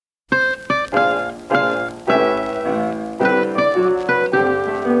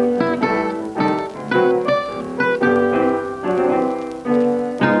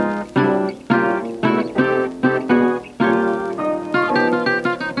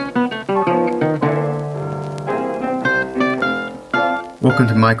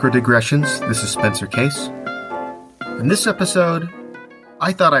Welcome to Microdigressions. This is Spencer Case. In this episode,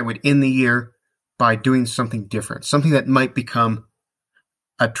 I thought I would end the year by doing something different, something that might become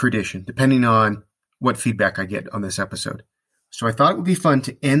a tradition, depending on what feedback I get on this episode. So I thought it would be fun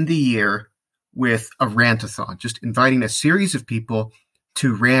to end the year with a rant-a-thon, just inviting a series of people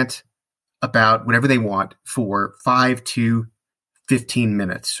to rant about whatever they want for 5 to 15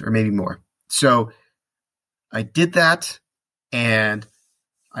 minutes, or maybe more. So I did that, and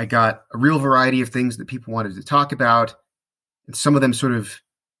I got a real variety of things that people wanted to talk about. And some of them sort of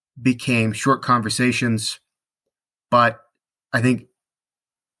became short conversations, but I think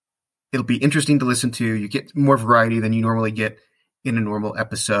it'll be interesting to listen to. You get more variety than you normally get in a normal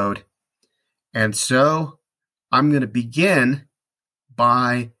episode. And so I'm going to begin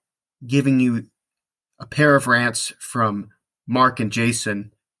by giving you a pair of rants from Mark and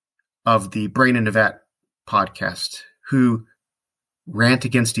Jason of the Brain and Yvette podcast, who rant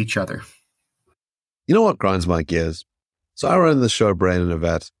against each other. You know what grinds my gears? So I run the show Brain and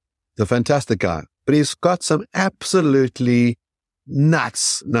Yvette. The fantastic guy, but he's got some absolutely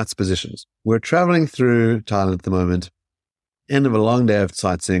nuts positions. We're traveling through Thailand at the moment, end of a long day of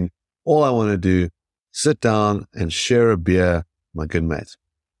sightseeing. All I want to do, sit down and share a beer, my good mate.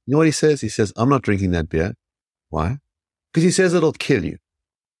 You know what he says? He says, I'm not drinking that beer. Why? Because he says it'll kill you.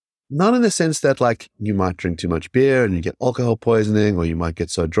 Not in the sense that like you might drink too much beer and you get alcohol poisoning, or you might get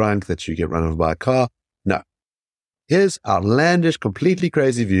so drunk that you get run over by a car. No. His outlandish, completely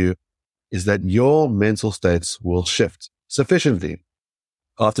crazy view is that your mental states will shift sufficiently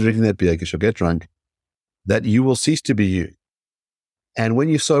after drinking that beer, because you'll get drunk, that you will cease to be you. And when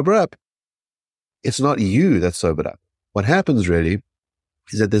you sober up, it's not you that's sobered up. What happens really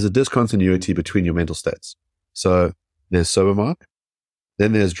is that there's a discontinuity between your mental states. So there's sober Mark,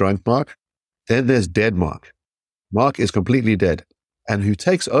 then there's drunk Mark, then there's dead Mark. Mark is completely dead. And who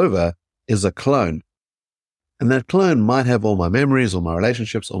takes over is a clone. And that clone might have all my memories, all my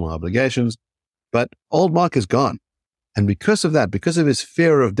relationships, all my obligations, but old Mark is gone. And because of that, because of his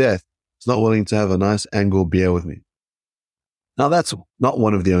fear of death, he's not willing to have a nice Angul beer with me. Now, that's not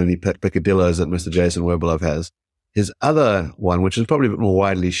one of the only peccadillos that Mr. Jason Werbelow has. His other one, which is probably a bit more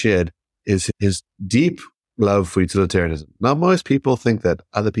widely shared, is his deep love for utilitarianism. Now, most people think that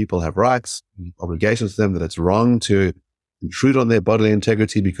other people have rights, obligations to them, that it's wrong to intrude on their bodily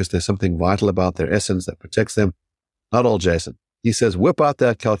integrity because there's something vital about their essence that protects them. Not all Jason. He says, whip out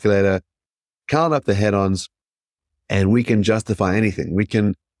that calculator, count up the head-ons, and we can justify anything. We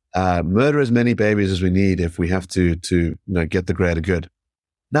can murder as many babies as we need if we have to get the greater good.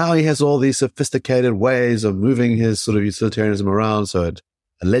 Now he has all these sophisticated ways of moving his sort of utilitarianism around, so it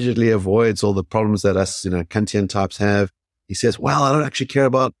allegedly avoids all the problems that us, Kantian types have. He says, well, I don't actually care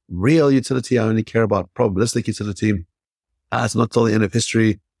about real utility. I only care about probabilistic utility. It's not till the end of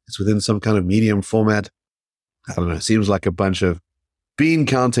history. It's within some kind of medium format. I don't know. Seems like a bunch of bean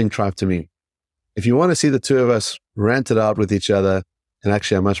counting tripe to me. If you want to see the two of us rant it out with each other in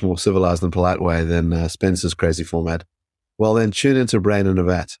actually a much more civilized and polite way than Spencer's crazy format, well, then tune into Brain and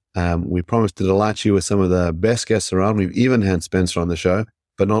Yvette. We promise to delight you with some of the best guests around. We've even had Spencer on the show,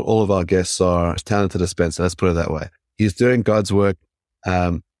 but not all of our guests are as talented as Spencer. Let's put it that way. He's doing God's work.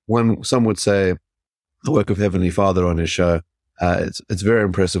 Some would say the work of Heavenly Father on his show. It's very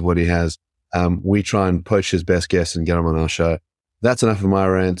impressive what he has. We try and poach his best guests and get them on our show. That's enough of my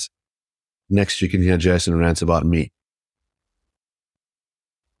rant. Next, you can hear Jason rant about me.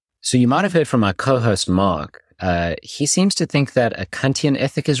 So you might have heard from our co-host, Mark. He seems to think that a Kantian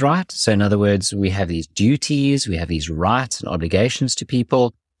ethic is right. So in other words, we have these duties, we have these rights and obligations to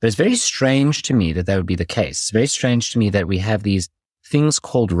people. But it's very strange to me that would be the case. It's very strange to me that we have these things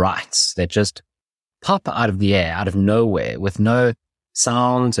called rights that just pop out of the air, out of nowhere, with no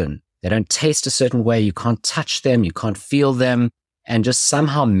sound, and they don't taste a certain way. You can't touch them, you can't feel them, and just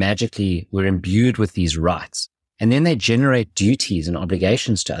somehow magically we're imbued with these rights. And then they generate duties and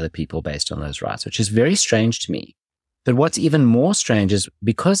obligations to other people based on those rights, which is very strange to me. But what's even more strange is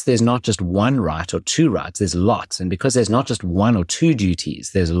because there's not just one right or two rights, there's lots. And because there's not just one or two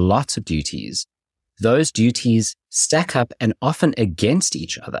duties, there's lots of duties. Those duties stack up and often against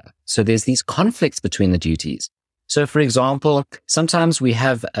each other. So there's these conflicts between the duties. So for example, sometimes we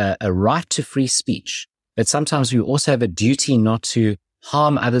have a right to free speech, but sometimes we also have a duty not to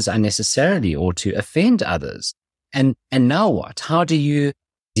harm others unnecessarily or to offend others. And now what? How do you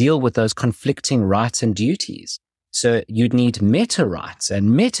deal with those conflicting rights and duties? So you'd need meta rights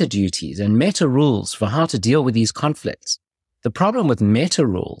and meta duties and meta rules for how to deal with these conflicts. The problem with meta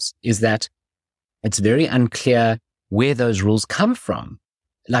rules is that it's very unclear where those rules come from.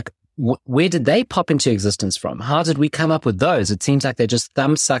 Like where did they pop into existence from? How did we come up with those? It seems like they're just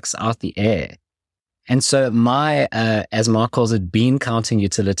thumbsucks out the air. And so my, as Mark calls it, bean counting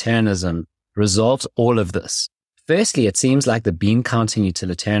utilitarianism resolves all of this. Firstly, it seems like the bean counting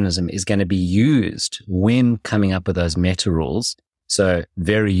utilitarianism is going to be used when coming up with those meta rules. So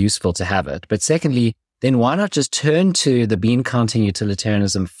very useful to have it. But secondly, then why not just turn to the bean counting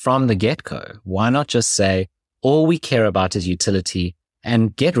utilitarianism from the get-go? Why not just say, all we care about is utility,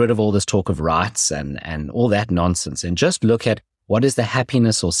 and get rid of all this talk of rights and all that nonsense, and just look at what is the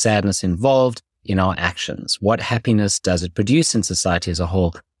happiness or sadness involved in our actions? What happiness does it produce in society as a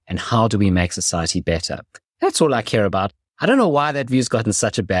whole? And how do we make society better? That's all I care about. I don't know why that view's gotten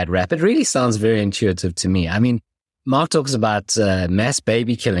such a bad rap. It really sounds very intuitive to me. I mean, Mark talks about mass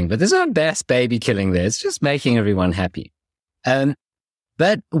baby killing, but there's no mass baby killing there. It's just making everyone happy.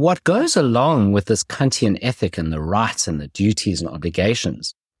 But what goes along with this Kantian ethic and the rights and the duties and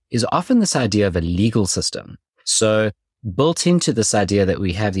obligations is often this idea of a legal system. So built into this idea that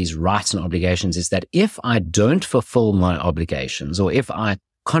we have these rights and obligations is that if I don't fulfill my obligations, or if I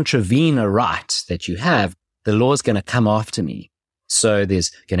contravene a right that you have, the law is going to come after me. So there's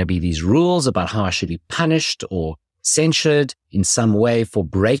going to be these rules about how I should be punished or censured in some way for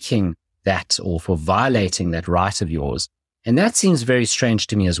breaking that or for violating that right of yours. And that seems very strange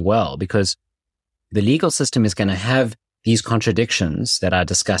to me as well, because the legal system is going to have these contradictions that I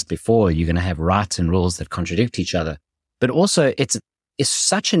discussed before. You're going to have rights and rules that contradict each other. But also it's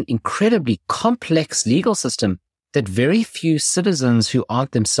such an incredibly complex legal system that very few citizens who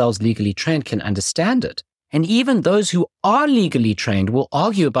aren't themselves legally trained can understand it. And even those who are legally trained will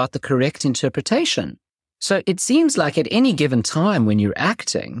argue about the correct interpretation. So it seems like at any given time when you're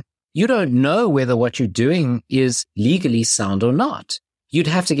acting, you don't know whether what you're doing is legally sound or not. You'd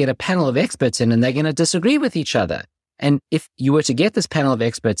have to get a panel of experts in, and they're going to disagree with each other. And if you were to get this panel of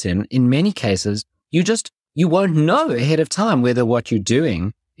experts in many cases, you won't know ahead of time whether what you're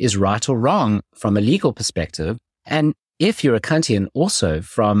doing is right or wrong from a legal perspective. And if you're a Kantian, also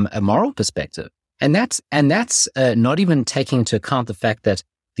from a moral perspective. And that's not even taking into account the fact that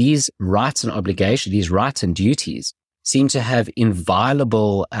these rights and obligations, these rights and duties seem to have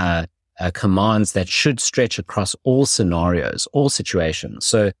inviolable commands that should stretch across all scenarios, all situations.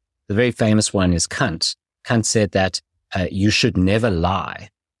 So the very famous one is Kant. Kant said that you should never lie.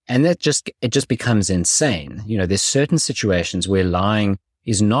 And it just becomes insane. You know, there's certain situations where lying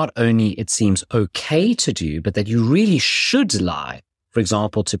is not only, it seems, okay to do, but that you really should lie. For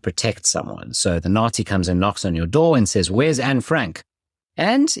example, to protect someone. So the Nazi comes and knocks on your door and says, "Where's Anne Frank?"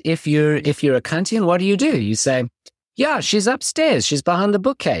 And if you're a Kantian, what do? You say, "Yeah, she's upstairs. She's behind the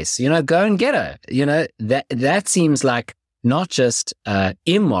bookcase. You know, go and get her." You know, that seems like not just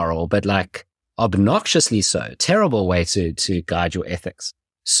immoral, but like obnoxiously so. Terrible way to guide your ethics.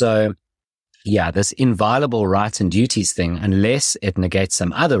 So yeah, this inviolable rights and duties thing, unless it negates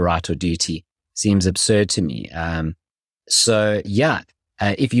some other right or duty, seems absurd to me. So yeah,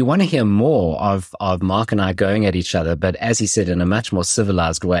 if you want to hear more of Mark and I going at each other, but as he said, in a much more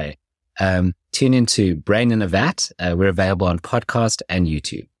civilized way, tune into Brain in a Vat. We're available on podcast and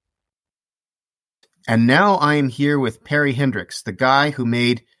YouTube. And now I am here with Perry Hendricks, the guy who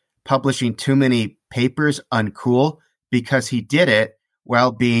made publishing too many papers uncool because he did it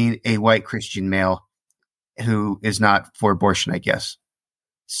while being a white Christian male who is not for abortion, I guess.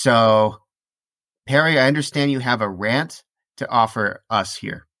 So, Perry, I understand you have a rant to offer us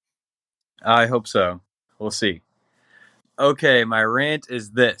here. I hope so. We'll see. Okay, my rant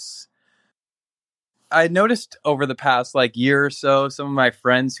is this. I noticed over the past year or so, some of my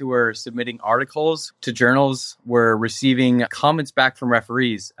friends who were submitting articles to journals were receiving comments back from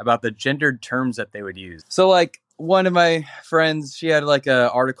referees about the gendered terms that they would use. So one of my friends, she had an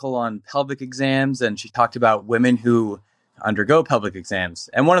article on pelvic exams, and she talked about women who undergo pelvic exams.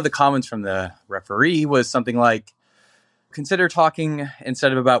 And one of the comments from the referee was something like, consider talking,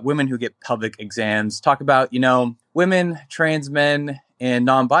 instead of about women who get pelvic exams, talk about, women, trans men, and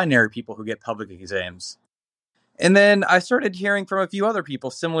non-binary people who get pelvic exams. And then I started hearing from a few other people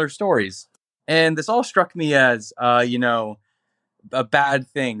similar stories. And this all struck me as, a bad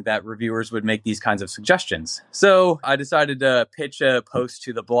thing that reviewers would make these kinds of suggestions. So I decided to pitch a post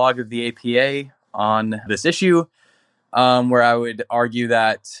to the blog of the APA on this issue, where I would argue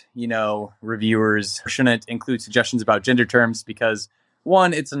that, reviewers shouldn't include suggestions about gender terms because,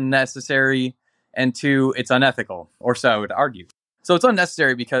 one, it's unnecessary, and two, it's unethical, or so I would argue. So it's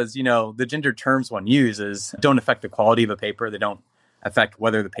unnecessary because, the gender terms one uses don't affect the quality of a paper. They don't affect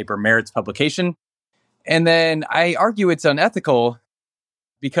whether the paper merits publication. And then I argue it's unethical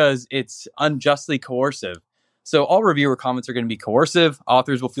because it's unjustly coercive. So all reviewer comments are going to be coercive.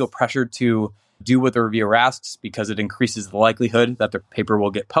 Authors will feel pressured to do what the reviewer asks because it increases the likelihood that their paper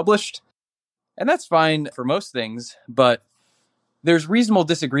will get published. And that's fine for most things, but there's reasonable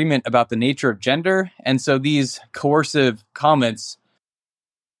disagreement about the nature of gender. And so these coercive comments,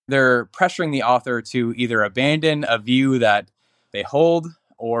 they're pressuring the author to either abandon a view that they hold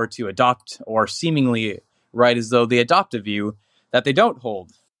or to adopt or seemingly write as though they adopt a view that they don't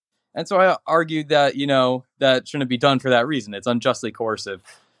hold. And so I argued that, that shouldn't be done for that reason. It's unjustly coercive.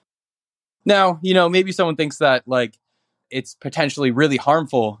 Now, maybe someone thinks that it's potentially really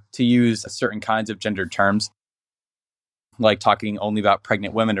harmful to use certain kinds of gendered terms, like talking only about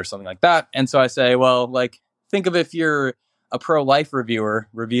pregnant women or something like that. And so I say, well, think of if you're a pro-life reviewer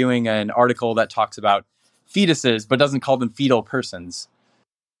reviewing an article that talks about fetuses, but doesn't call them fetal persons.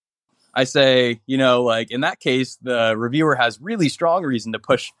 I say, in that case, the reviewer has really strong reason to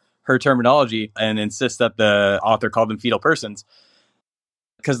push her terminology and insist that the author call them fetal persons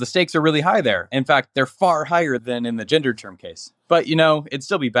because the stakes are really high there. In fact, they're far higher than in the gendered term case. But, it'd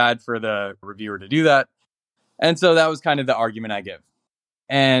still be bad for the reviewer to do that. And so that was kind of the argument I give.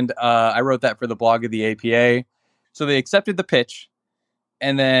 And I wrote that for the blog of the APA. So they accepted the pitch.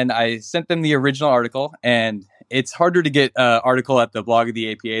 And then I sent them the original article. And it's harder to get an article at the blog of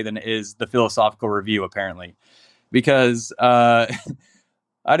the APA than it is the Philosophical Review, apparently. Because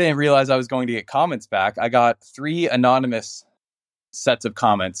I didn't realize I was going to get comments back. I got 3 anonymous sets of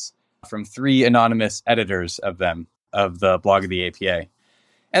comments from 3 anonymous editors of the blog of the APA.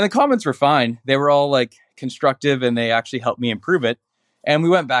 And the comments were fine. They were all constructive and they actually helped me improve it. And we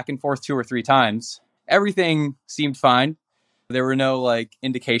went back and forth 2 or 3 times. Everything seemed fine. There were no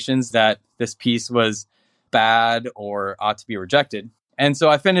indications that this piece was bad or ought to be rejected. And so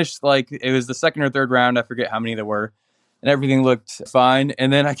I finished it was the second or third round. I forget how many there were. And everything looked fine.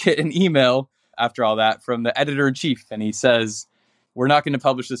 And then I get an email after all that from the editor-in-chief. And he says, we're not going to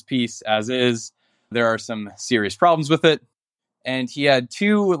publish this piece as is. There are some serious problems with it. And he had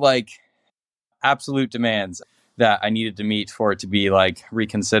 2 absolute demands that I needed to meet for it to be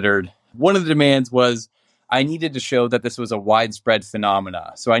reconsidered. One of the demands was I needed to show that this was a widespread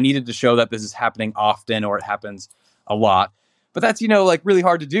phenomena. So I needed to show that this is happening often or it happens a lot. But that's, really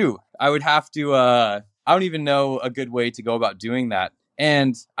hard to do. I would have to, I don't even know a good way to go about doing that.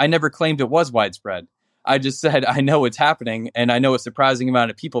 And I never claimed it was widespread. I just said, I know it's happening and I know a surprising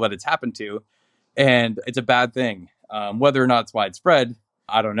amount of people that it's happened to. And it's a bad thing. Whether or not it's widespread,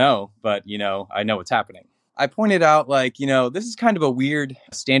 I don't know. But, I know it's happening. I pointed out, this is kind of a weird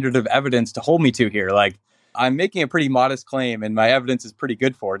standard of evidence to hold me to here. I'm making a pretty modest claim and my evidence is pretty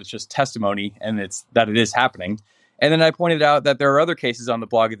good for it. It's just testimony and it's that it is happening. And then I pointed out that there are other cases on the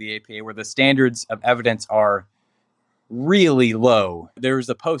blog of the APA where the standards of evidence are really low. There was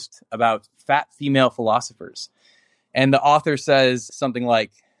a post about fat female philosophers. And the author says something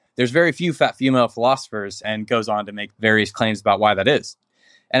like, there's very few fat female philosophers, and goes on to make various claims about why that is.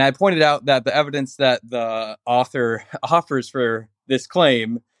 And I pointed out that the evidence that the author offers for this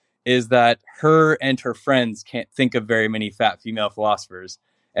claim is that her and her friends can't think of very many fat female philosophers.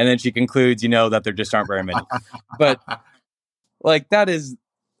 And then she concludes, that there just aren't very many. But that is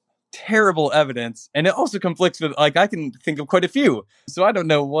terrible evidence. And it also conflicts with, I can think of quite a few. So I don't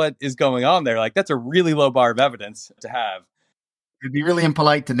know what is going on there. That's a really low bar of evidence to have. It'd be really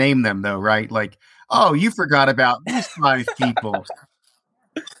impolite to name them, though, right? Oh, you forgot about these 5 people.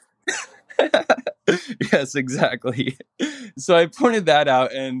 Yes, exactly. So I pointed that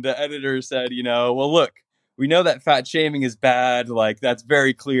out, and the editor said, well, look, we know that fat shaming is bad. That's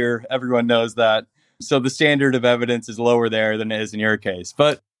very clear. Everyone knows that. So the standard of evidence is lower there than it is in your case.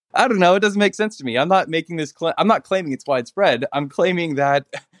 But I don't know. It doesn't make sense to me. I'm not making this I'm not claiming it's widespread. I'm claiming that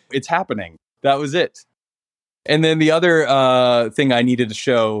it's happening. That was it. And then the other thing I needed to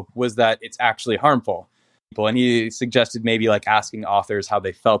show was that it's actually harmful. And he suggested maybe asking authors how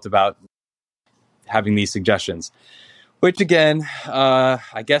they felt about having these suggestions, which again,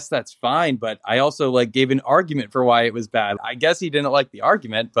 I guess that's fine. But I also gave an argument for why it was bad. I guess he didn't like the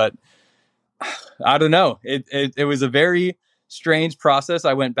argument, but I don't know. It was a very strange process.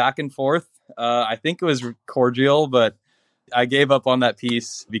 I went back and forth. I think it was cordial, but I gave up on that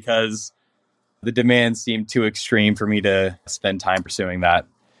piece because the demands seemed too extreme for me to spend time pursuing that.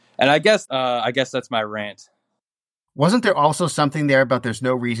 And I guess that's my rant. Wasn't there also something there about there's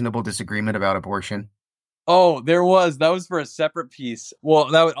no reasonable disagreement about abortion? Oh, there was. That was for a separate piece.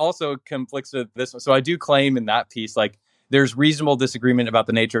 Well, that also conflicts with this one. So I do claim in that piece, there's reasonable disagreement about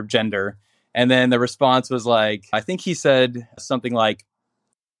the nature of gender. And then the response was I think he said something like,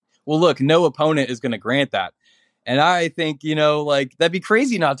 well, look, no opponent is going to grant that. And I think, like that'd be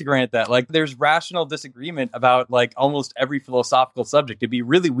crazy not to grant that. Like there's rational disagreement about like almost every philosophical subject. It'd be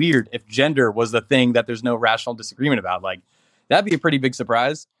really weird if gender was the thing that there's no rational disagreement about. Like that'd be a pretty big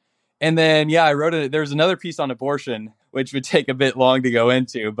surprise. And then, yeah, I wrote it. There's another piece on abortion, which would take a bit long to go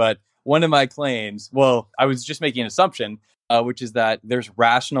into. But one of my claims, well, I was just making an assumption, which is that there's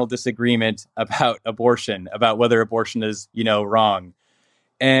rational disagreement about abortion, about whether abortion is, wrong.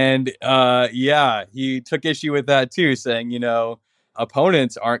 And yeah, he took issue with that too, saying,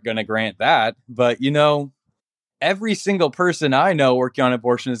 opponents aren't going to grant that. But, every single person I know working on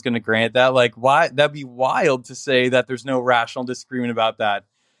abortion is going to grant that. Like, why? That'd be wild to say that there's no rational disagreement about that.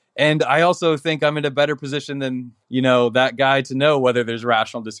 And I also think I'm in a better position than, that guy to know whether there's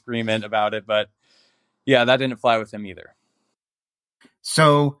rational disagreement about it. But yeah, that didn't fly with him either.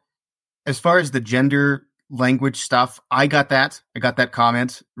 So as far as the gender language stuff, I got that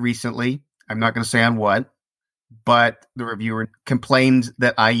comment recently. I'm not going to say on what, but the reviewer complained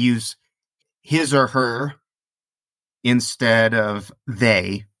that I use his or her instead of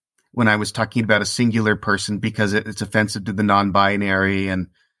they when I was talking about a singular person because it's offensive to the non-binary and,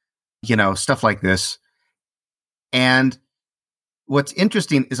 stuff like this. And what's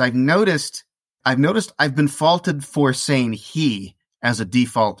interesting is I've noticed I've been faulted for saying he as a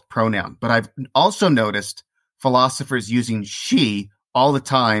default pronoun, but I've also noticed philosophers using she all the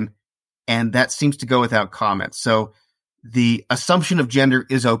time, and that seems to go without comment. So the assumption of gender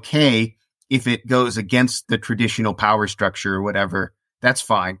is okay if it goes against the traditional power structure or whatever. That's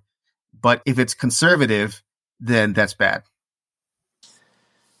fine. But if it's conservative, then that's bad.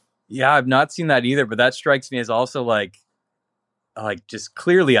 Yeah, I've not seen that either, but that strikes me as also like just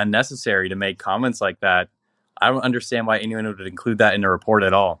clearly unnecessary to make comments like that. I don't understand why anyone would include that in a report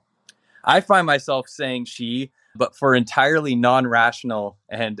at all. I find myself saying she, but for entirely non-rational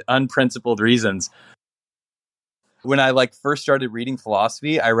and unprincipled reasons. When I first started reading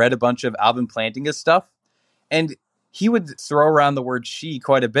philosophy, I read a bunch of Alvin Plantinga's stuff, and he would throw around the word she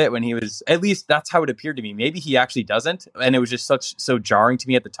quite a bit when he was, at least that's how it appeared to me. Maybe he actually doesn't, and it was just so jarring to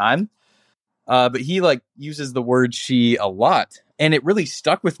me at the time. But he uses the word she a lot, and it really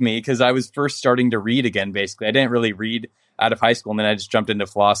stuck with me because I was first starting to read again. Basically, I didn't really read out of high school, and then I just jumped into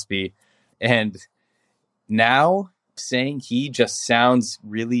philosophy. And now saying he just sounds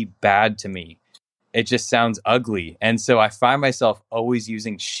really bad to me. It just sounds ugly, and so I find myself always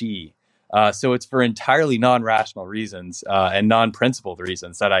using she. So it's for entirely non-rational reasons and non-principled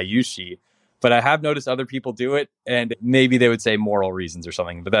reasons that I use she. But I have noticed other people do it, and maybe they would say moral reasons or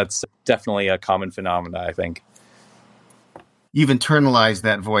something. But that's definitely a common phenomenon, I think. You've internalized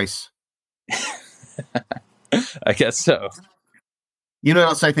that voice. I guess so. You know what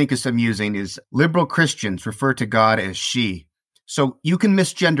else I think is amusing is liberal Christians refer to God as she. So you can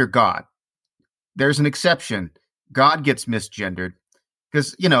misgender God. There's an exception. God gets misgendered.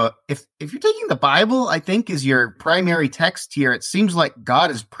 Because, if you're taking the Bible, I think, is your primary text here, it seems like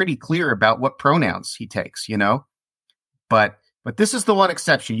God is pretty clear about what pronouns he takes, But this is the one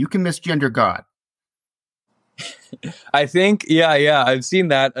exception. You can misgender God. I think, yeah, I've seen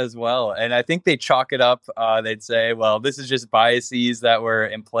that as well. And I think they chalk it up. They'd say, well, this is just biases that were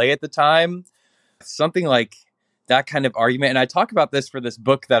in play at the time. Something like that kind of argument. And I talk about this for this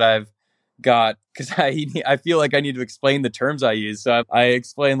book that I've got because I feel like I need to explain the terms I use. So I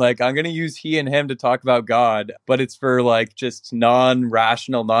explain I'm going to use he and him to talk about God, but it's for just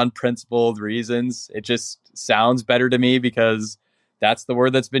non-rational, non-principled reasons. It just sounds better to me because that's the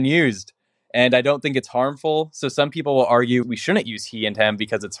word that's been used. And I don't think it's harmful. So some people will argue we shouldn't use he and him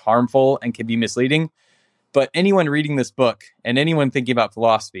because it's harmful and can be misleading. But anyone reading this book and anyone thinking about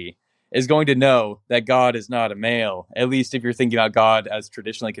philosophy is going to know that God is not a male, at least if you're thinking about God as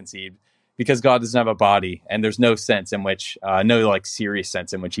traditionally conceived, because God doesn't have a body and there's no sense in which, no serious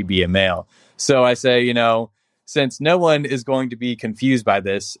sense in which he'd be a male. So I say, since no one is going to be confused by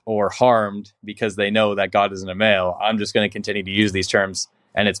this or harmed because they know that God isn't a male, I'm just going to continue to use these terms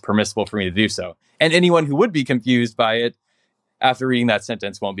and it's permissible for me to do so. And anyone who would be confused by it after reading that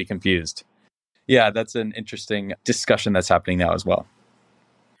sentence won't be confused. Yeah, that's an interesting discussion that's happening now as well.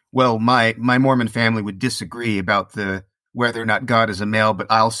 Well, my Mormon family would disagree about whether or not God is a male, but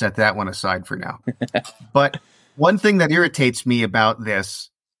I'll set that one aside for now. But one thing that irritates me about this,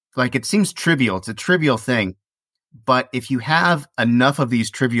 it seems trivial. It's a trivial thing. But if you have enough of these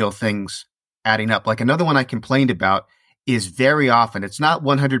trivial things adding up, another one I complained about is very often, it's not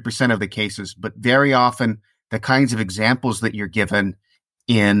 100% of the cases, but very often the kinds of examples that you're given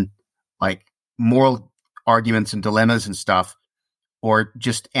in moral arguments and dilemmas and stuff, or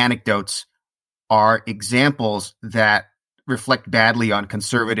just anecdotes, are examples that reflect badly on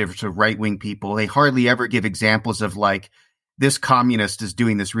conservatives or right-wing people. They hardly ever give examples of like, this communist is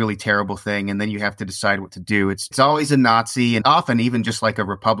doing this really terrible thing, and then you have to decide what to do. It's always a Nazi, and often even just like a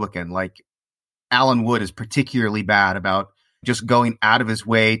Republican. Like Alan Wood is particularly bad about just going out of his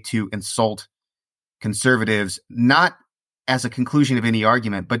way to insult conservatives, not as a conclusion of any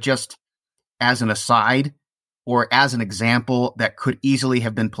argument, but just as an aside or as an example that could easily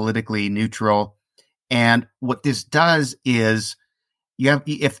have been politically neutral. And what this does is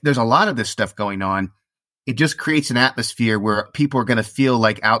if there's a lot of this stuff going on, it just creates an atmosphere where people are going to feel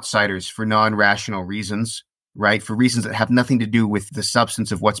like outsiders for non-rational reasons, right? For reasons that have nothing to do with the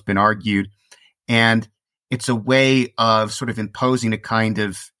substance of what's been argued. And it's a way of sort of imposing a kind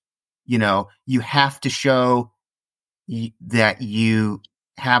of, you have to show that you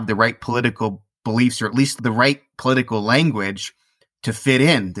have the right political beliefs, or at least the right political language to fit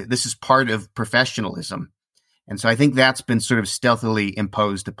in. This is part of professionalism. And so I think that's been sort of stealthily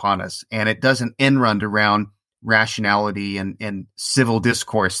imposed upon us. And it does an end run around rationality and civil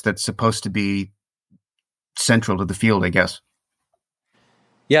discourse that's supposed to be central to the field, I guess.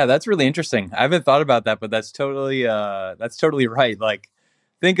 Yeah, that's really interesting. I haven't thought about that, but that's totally right. Like,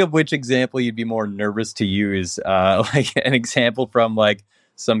 think of which example you'd be more nervous to use. Like an example from like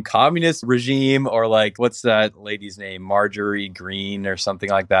some communist regime, or like, what's that lady's name? Marjorie Green or something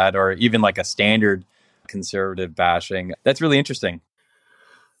like that, or even like a standard conservative bashing. That's really interesting.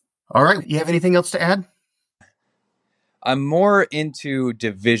 All right. You have anything else to add? I'm more into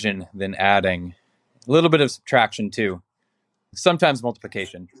division than adding. A little bit of subtraction too. Sometimes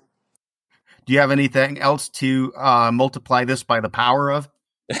multiplication. Do you have anything else to multiply this by the power of?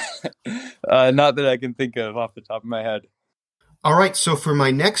 Not that I can think of off the top of my head. All right. So for my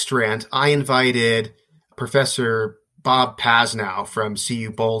next rant, I invited Professor Bob Pasnow from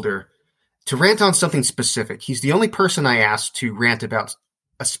CU Boulder to rant on something specific. He's the only person I asked to rant about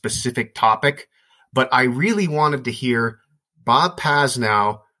a specific topic, but I really wanted to hear Bob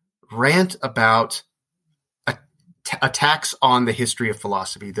Pasnow rant about attacks on the history of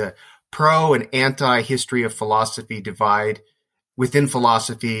philosophy, the pro and anti-history of philosophy divide within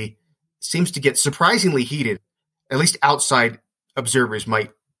philosophy seems to get surprisingly heated. At least outside observers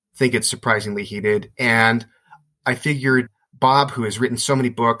might think it's surprisingly heated. And I figured Bob, who has written so many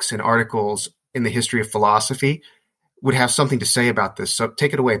books and articles in the history of philosophy, would have something to say about this. So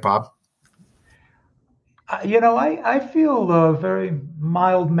take it away, Bob. I feel very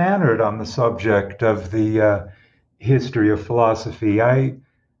mild-mannered on the subject of the history of philosophy. I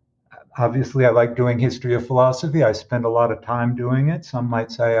like doing history of philosophy. I spend a lot of time doing it. Some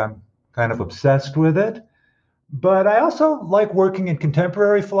might say I'm kind of obsessed with it. But I also like working in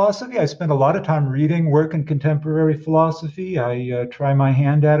contemporary philosophy. I spend a lot of time reading work in contemporary philosophy. I try my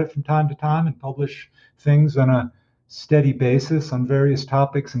hand at it from time to time and publish things on a steady basis on various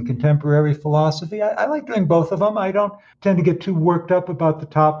topics in contemporary philosophy. I like doing both of them. I don't tend to get too worked up about the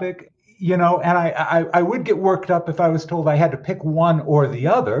topic, and I would get worked up if I was told I had to pick one or the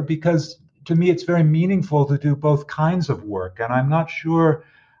other, because to me it's very meaningful to do both kinds of work. And I'm not sure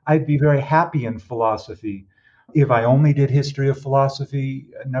I'd be very happy in philosophy if I only did history of philosophy,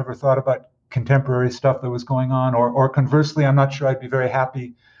 never thought about contemporary stuff that was going on, or conversely, I'm not sure I'd be very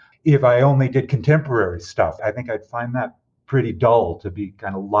happy if I only did contemporary stuff. I think I'd find that pretty dull to be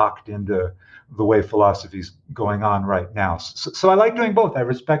kind of locked into the way philosophy's going on right now. So I like doing both. I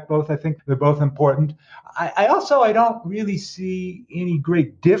respect both. I think they're both important. I don't really see any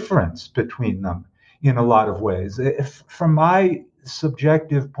great difference between them in a lot of ways. From my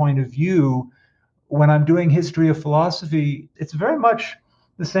subjective point of view, when I'm doing history of philosophy, it's very much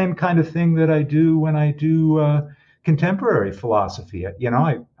the same kind of thing that I do when I do contemporary philosophy.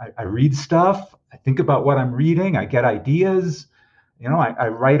 I read stuff, I think about what I'm reading, I get ideas, I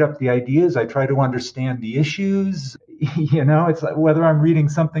write up the ideas, I try to understand the issues. It's like whether I'm reading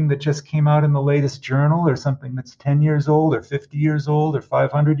something that just came out in the latest journal or something that's 10 years old or 50 years old or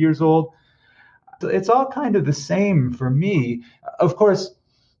 500 years old. It's all kind of the same for me. Of course,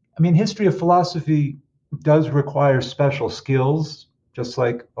 history of philosophy does require special skills, just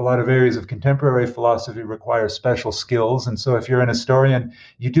like a lot of areas of contemporary philosophy require special skills. And so if you're an historian,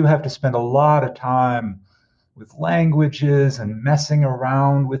 you do have to spend a lot of time with languages and messing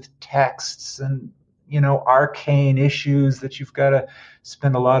around with texts and, arcane issues that you've got to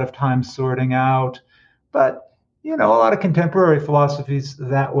spend a lot of time sorting out. But a lot of contemporary philosophies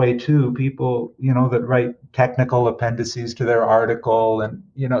that way too. People, that write technical appendices to their article and,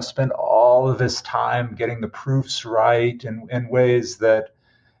 spend all of this time getting the proofs right in ways that,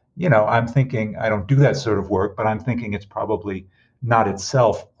 I'm thinking I don't do that sort of work, but I'm thinking it's probably not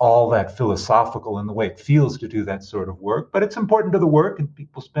itself all that philosophical in the way it feels to do that sort of work, but it's important to the work and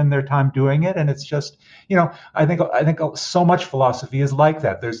people spend their time doing it. And it's just, I think so much philosophy is like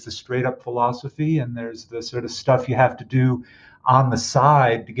that. There's the straight up philosophy and there's the sort of stuff you have to do on the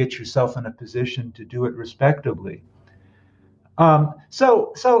side to get yourself in a position to do it respectably.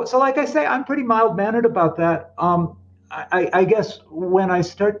 So like I say, I'm pretty mild mannered about that. I guess when I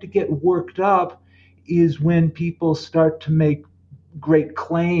start to get worked up is when people start to make great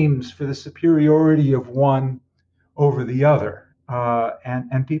claims for the superiority of one over the other.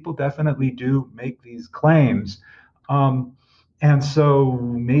 And people definitely do make these claims. And so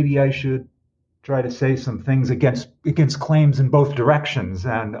maybe I should try to say some things against claims in both directions.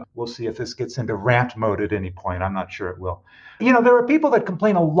 And we'll see if this gets into rant mode at any point. I'm not sure it will. There are people that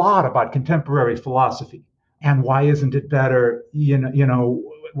complain a lot about contemporary philosophy. And why isn't it better?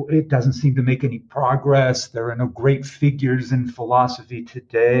 It doesn't seem to make any progress. There are no great figures in philosophy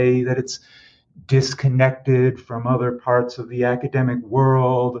today, that it's disconnected from other parts of the academic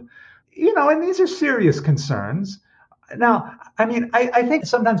world. And these are serious concerns. Now, I think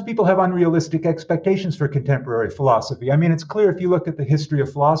sometimes people have unrealistic expectations for contemporary philosophy. It's clear if you look at the history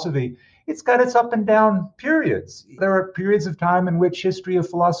of philosophy, it's got its up and down periods. There are periods of time in which history of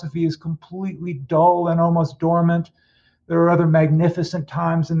philosophy is completely dull and almost dormant. There are other magnificent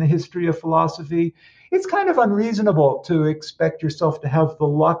times in the history of philosophy. It's kind of unreasonable to expect yourself to have the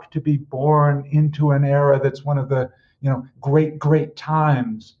luck to be born into an era that's one of the, great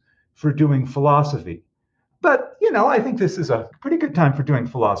times for doing philosophy. But, I think this is a pretty good time for doing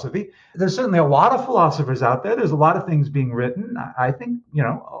philosophy. There's certainly a lot of philosophers out there. There's a lot of things being written. I think,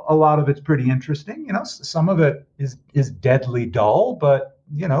 a lot of it's pretty interesting. Some of it is deadly dull, but,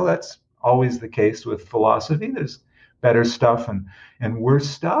 that's always the case with philosophy. There's better stuff and worse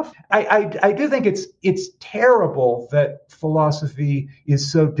stuff. I do think it's terrible that philosophy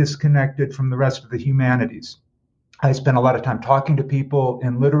is so disconnected from the rest of the humanities. I spent a lot of time talking to people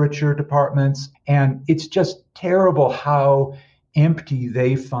in literature departments, and it's just terrible how empty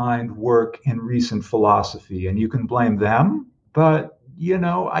they find work in recent philosophy. And you can blame them, but,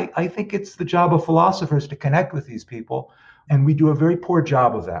 I think it's the job of philosophers to connect with these people, and we do a very poor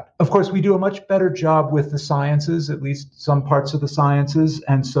job of that. Of course, we do a much better job with the sciences, at least some parts of the sciences,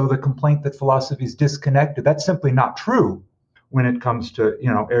 and so the complaint that philosophy is disconnected, that's simply not true when it comes to,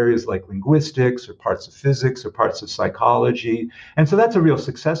 areas like linguistics or parts of physics or parts of psychology. And so that's a real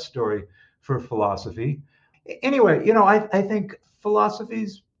success story for philosophy. Anyway, I think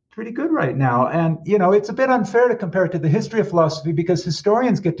philosophy's pretty good right now. And, it's a bit unfair to compare it to the history of philosophy because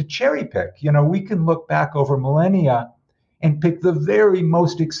historians get to cherry pick. We can look back over millennia and pick the very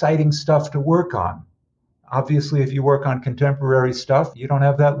most exciting stuff to work on. Obviously, if you work on contemporary stuff, you don't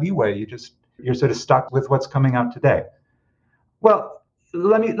have that leeway. You're sort of stuck with what's coming out today. Well,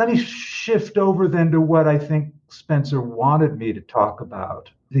 let me shift over then to what I think Spencer wanted me to talk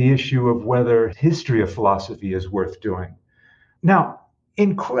about, the issue of whether history of philosophy is worth doing. Now,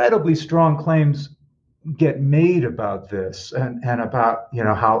 incredibly strong claims get made about this and about,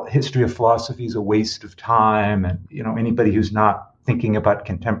 how history of philosophy is a waste of time. And, anybody who's not thinking about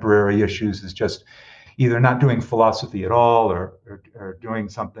contemporary issues is just either not doing philosophy at all or doing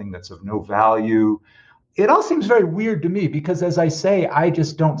something that's of no value. It all seems very weird to me because, as I say, I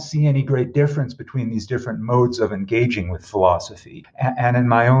just don't see any great difference between these different modes of engaging with philosophy. And in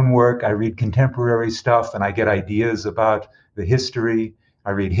my own work, I read contemporary stuff and I get ideas about the history.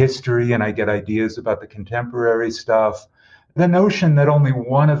 I read history and I get ideas about the contemporary stuff. The notion that only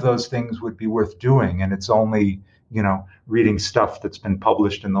one of those things would be worth doing and it's only, reading stuff that's been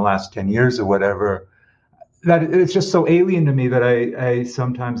published in the last 10 years or whatever, that it's just so alien to me that I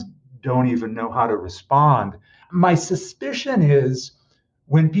sometimes don't even know how to respond. My suspicion is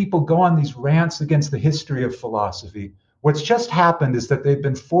when people go on these rants against the history of philosophy, what's just happened is that they've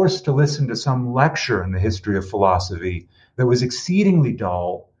been forced to listen to some lecture in the history of philosophy that was exceedingly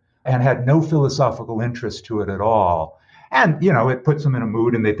dull and had no philosophical interest to it at all. And, it puts them in a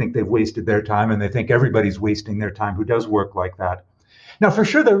mood and they think they've wasted their time and they think everybody's wasting their time who does work like that. Now, for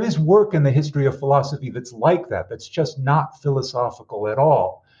sure, there is work in the history of philosophy that's like that, that's just not philosophical at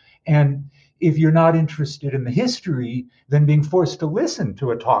all. And if you're not interested in the history, then being forced to listen to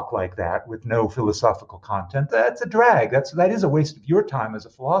a talk like that with no philosophical content, that's a drag. That is a waste of your time as a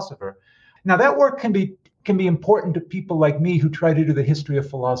philosopher. Now, that work can be important to people like me who try to do the history of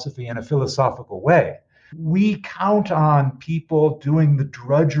philosophy in a philosophical way. We count on people doing the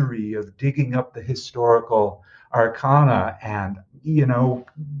drudgery of digging up the historical arcana and,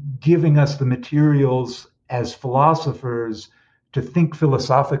 giving us the materials as philosophers to think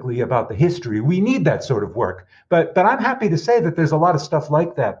philosophically about the history. We need that sort of work. But I'm happy to say that there's a lot of stuff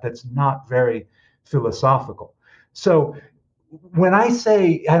like that that's not very philosophical. So when I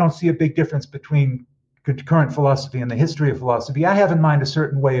say I don't see a big difference between current philosophy and the history of philosophy, I have in mind a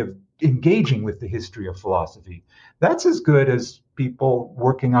certain way of engaging with the history of philosophy. That's as good as people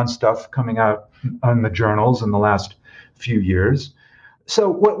working on stuff coming out on the journals in the last few years. So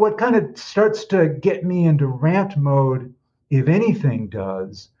what kind of starts to get me into rant mode, if anything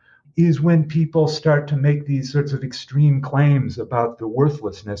does, is when people start to make these sorts of extreme claims about the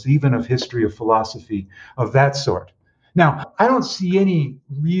worthlessness, even of history of philosophy of that sort. Now, I don't see any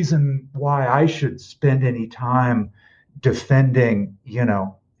reason why I should spend any time defending,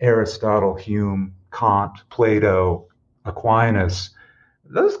 Aristotle, Hume, Kant, Plato, Aquinas.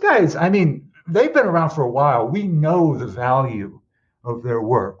 Those guys, I mean, they've been around for a while. We know the value of their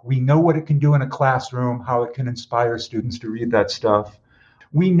work. We know what it can do in a classroom, how it can inspire students to read that stuff.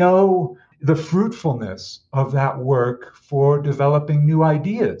 We know the fruitfulness of that work for developing new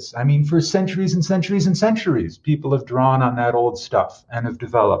ideas. I mean, for centuries and centuries and centuries, people have drawn on that old stuff and have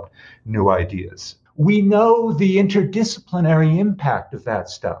developed new ideas. We know the interdisciplinary impact of that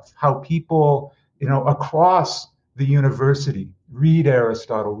stuff, how people, across the university read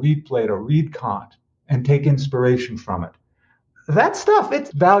Aristotle, read Plato, read Kant, and take inspiration from it. That stuff,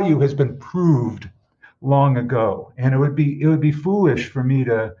 its value has been proved long ago, and it would be foolish for me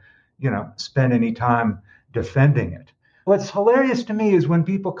to, spend any time defending it. What's hilarious to me is when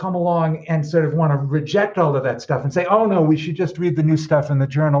people come along and sort of want to reject all of that stuff and say, "Oh no, we should just read the new stuff in the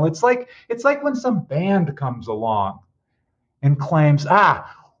journal." It's like when some band comes along and claims,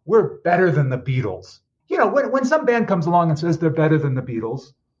 we're better than the Beatles. When some band comes along and says they're better than the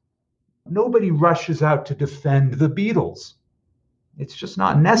Beatles, nobody rushes out to defend the Beatles. It's just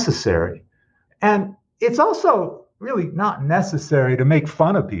not necessary. And it's also really not necessary to make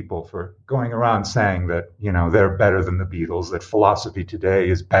fun of people for going around saying that, they're better than the Beatles, that philosophy today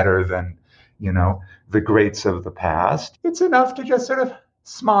is better than, the greats of the past. It's enough to just sort of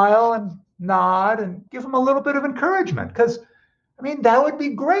smile and nod and give them a little bit of encouragement. Because, that would be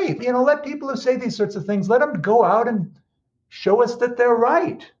great. Let people who say these sorts of things, let them go out and show us that they're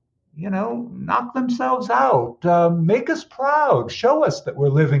right. Knock themselves out, make us proud, show us that we're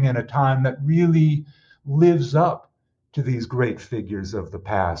living in a time that really lives up to these great figures of the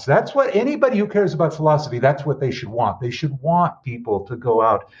past. That's what anybody who cares about philosophy, that's what they should want. They should want people to go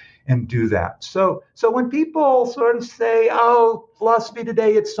out and do that. So when people sort of say, "Oh, philosophy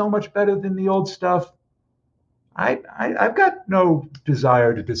today, it's so much better than the old stuff," I've got no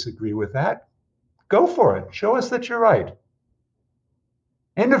desire to disagree with that. Go for it. Show us that you're right.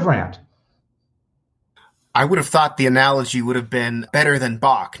 End of rant. I would have thought the analogy would have been better than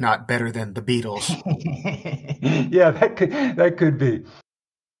Bach, not better than the Beatles. Yeah, that could be.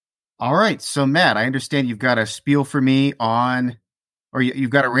 All right. So, Matt, I understand you've got a spiel for me on, or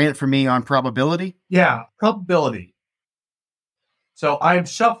you've got a rant for me on probability? Yeah, probability. So I'm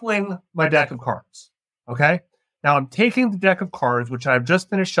shuffling my deck of cards. Okay? Now I'm taking the deck of cards, which I've just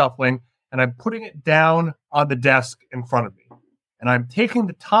finished shuffling, and I'm putting it down on the desk in front of me. And I'm taking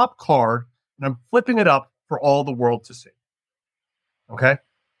the top card and I'm flipping it up for all the world to see. Okay?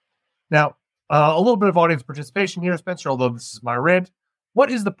 Now, a little bit of audience participation here, Spencer, although this is my rant.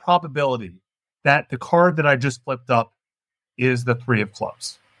 What is the probability that the card that I just flipped up is the 3 of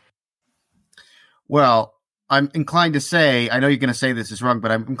clubs? Well, I'm inclined to say, I know you're going to say this is wrong,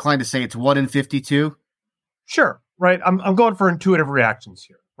 but I'm inclined to say it's 1 in 52. Sure, right? I'm going for intuitive reactions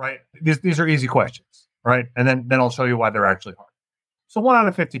here, right? These are easy questions, right? And then I'll show you why they're actually hard. So 1 out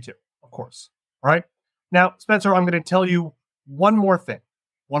of 52, of course, right? Now, Spencer, I'm going to tell you one more thing,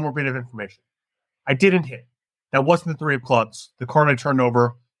 one more bit of information. I didn't hit. That wasn't the 3 of clubs. The card I turned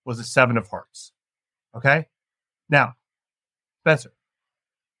over was the 7 of hearts. Okay? Now, Spencer,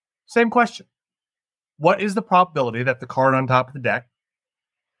 same question. What is the probability that the card on top of the deck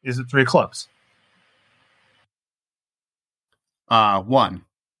is the 3 of clubs? 1.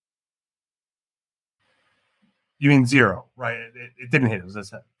 You mean 0, right? It didn't hit. It was a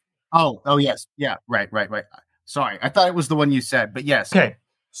 7. Oh, yes. Yeah, right. Sorry. I thought it was the one you said, but yes. Okay.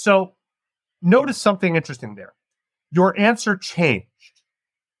 So notice something interesting there. Your answer changed.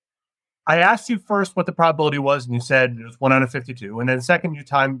 I asked you first what the probability was, and you said it was 1 out of 52. And then the second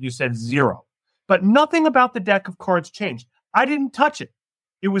time, you said 0. But nothing about the deck of cards changed. I didn't touch it.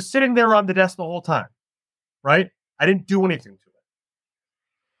 It was sitting there on the desk the whole time, right? I didn't do anything to it.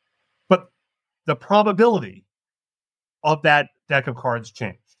 But the probability of that deck of cards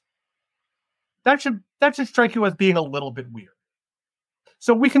changed. That should strike you as being a little bit weird.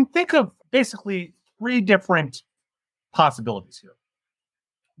 So we can think of basically 3 different possibilities here.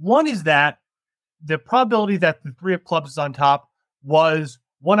 One is that the probability that the 3 of clubs is on top was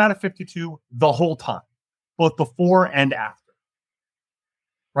 1 out of 52 the whole time, both before and after,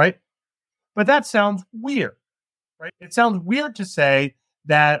 right? But that sounds weird, right? It sounds weird to say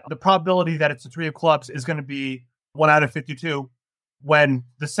that the probability that it's the 3 of clubs is going to be 1 out of 52 when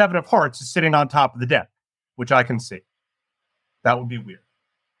the 7 of hearts is sitting on top of the deck, which I can see. That would be weird.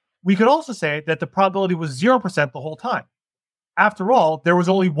 We could also say that the probability was 0% the whole time. After all, there was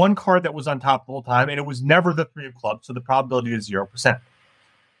only one card that was on top the whole time, and it was never the 3 of clubs, so the probability is 0%.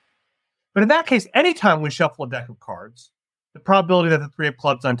 But in that case, anytime we shuffle a deck of cards, the probability that the 3 of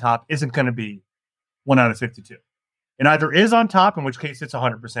clubs on top isn't going to be 1 out of 52. It either is on top, in which case it's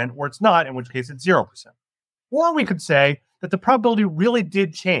 100%, or it's not, in which case it's 0%. Or we could say that the probability really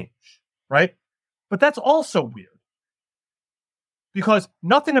did change, right? But that's also weird, because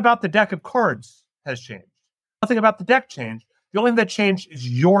nothing about the deck of cards has changed. Nothing about the deck changed. The only thing that changed is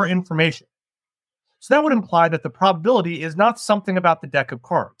your information. So that would imply that the probability is not something about the deck of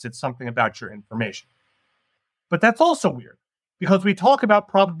cards. It's something about your information. But that's also weird, because we talk about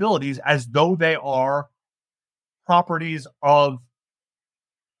probabilities as though they are properties of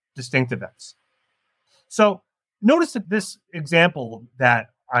distinct events. So notice that this example that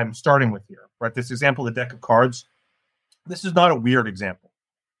I'm starting with here, right? This example of the deck of cards, this is not a weird example.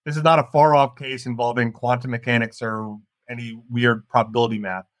 This is not a far-off case involving quantum mechanics or any weird probability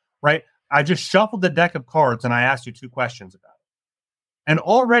math, right? I just shuffled the deck of cards and I asked you 2 questions about it. And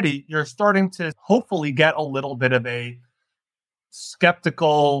already you're starting to hopefully get a little bit of a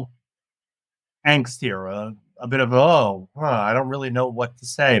skeptical angst here, a bit of, I don't really know what to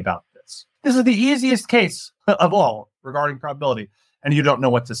say about this. This is the easiest case of all regarding probability, and you don't know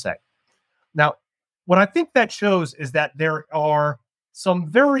what to say. Now, what I think that shows is that there are some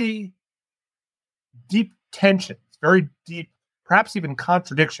very deep tensions, very deep, perhaps even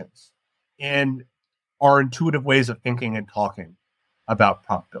contradictions in our intuitive ways of thinking and talking about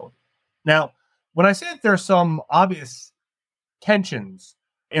probability. Now, when I say that there are some obvious tensions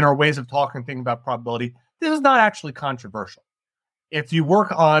in our ways of talking and thinking about probability, this is not actually controversial. If you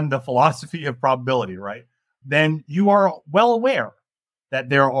work on the philosophy of probability, right, then you are well aware that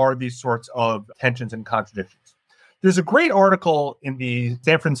there are these sorts of tensions and contradictions. There's a great article in the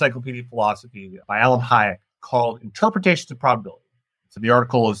Stanford Encyclopedia of Philosophy by Alan Hayek called Interpretations of Probability. So the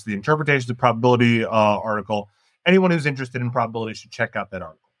article is the Interpretations of Probability article. Anyone who's interested in probability should check out that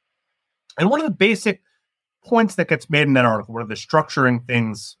article. And one of the basic points that gets made in that article, one of the structuring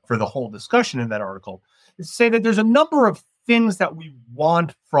things for the whole discussion in that article, is to say that there's a number of things that we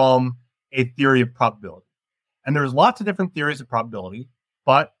want from a theory of probability. And there's lots of different theories of probability,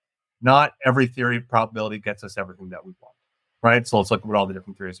 but not every theory of probability gets us everything that we want, right? So let's look at what all the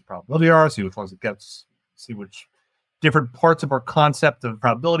different theories of probability are, see which ones it gets, see which different parts of our concept of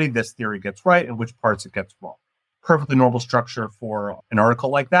probability this theory gets right and which parts it gets wrong. Perfectly normal structure for an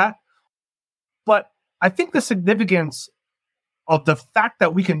article like that. But I think the significance of the fact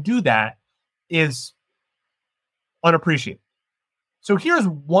that we can do that is unappreciated. So here's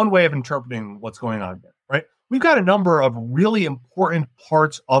one way of interpreting what's going on here, right? We've got a number of really important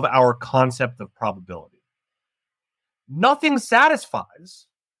parts of our concept of probability. Nothing satisfies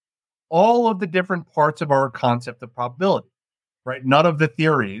all of the different parts of our concept of probability, right? None of the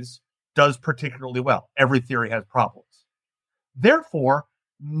theories does particularly well. Every theory has problems. Therefore,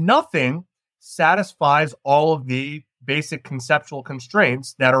 nothing satisfies all of the basic conceptual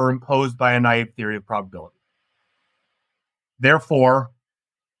constraints that are imposed by a naive theory of probability. Therefore,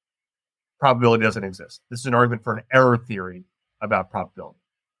 probability doesn't exist. This is an argument for an error theory about probability.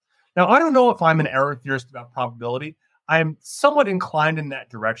 Now, I don't know if I'm an error theorist about probability. I am somewhat inclined in that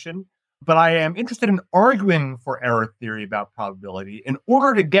direction, but I am interested in arguing for error theory about probability in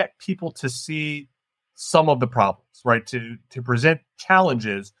order to get people to see some of the problems, right? To present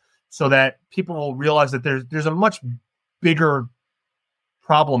challenges so that people will realize that there's a much bigger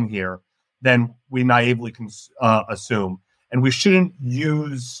problem here than we naively can assume. And we shouldn't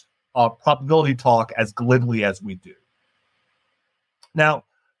use probability talk as glibly as we do. Now,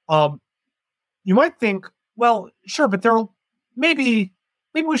 you might think, well, sure, but maybe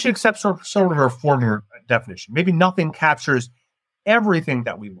we should accept sort of a former definition. Maybe nothing captures everything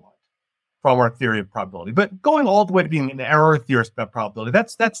that we want from our theory of probability. But going all the way to being an error theorist about probability,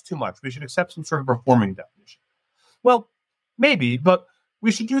 that's too much. We should accept some sort of reforming definition. Well, maybe, but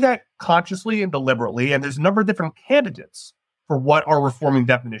we should do that consciously and deliberately. And there's a number of different candidates for what our reforming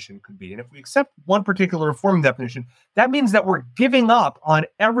definition could be. And if we accept one particular reforming definition, that means that we're giving up on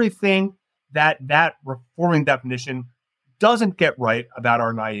everything that reforming definition doesn't get right about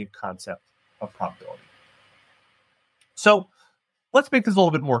our naive concept of probability. So let's make this a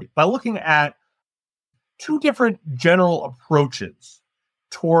little bit more by looking at two different general approaches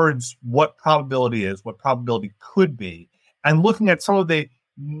towards what probability is, what probability could be, and looking at some of the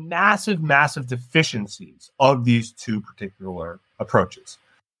massive, massive deficiencies of these two particular approaches.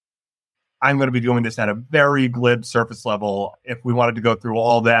 I'm going to be doing this at a very glib surface level. If we wanted to go through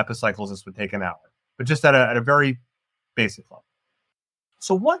all the epicycles, this would take an hour, but just at a very basic level.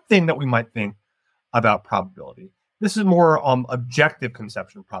 So one thing that we might think about probability, this is more objective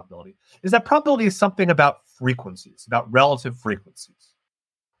conception of probability, is that probability is something about frequencies, about relative frequencies.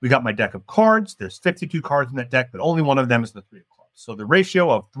 We got my deck of cards. There's 52 cards in that deck, but only one of them is the 3 of clubs. So the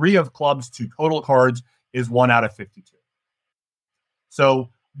ratio of 3 of clubs to total cards is 1 out of 52. So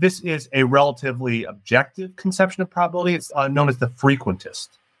this is a relatively objective conception of probability. It's known as the frequentist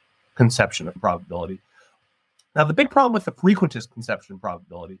conception of probability. Now, the big problem with the frequentist conception of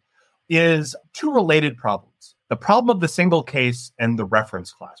probability is two related problems: the problem of the single case and the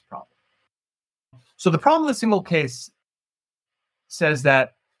reference class problem. So the problem of the single case says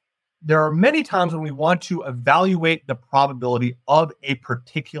that there are many times when we want to evaluate the probability of a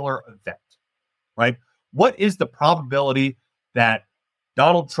particular event, right? What is the probability that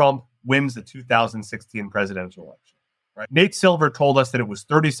Donald Trump wins the 2016 presidential election, right? Nate Silver told us that it was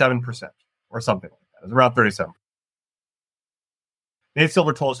 37% or something like that. It was around 37%. Nate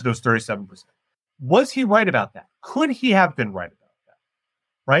Silver told us that it was 37%. Was he right about that? Could he have been right about that,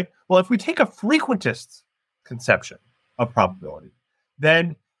 right? Well, if we take a frequentist conception of probability,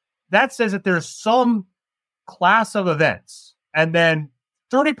 then that says that there's some class of events, and then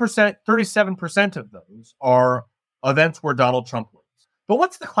 30%, 37% of those are events where Donald Trump wins. But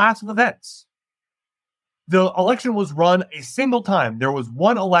what's the class of events? The election was run a single time. There was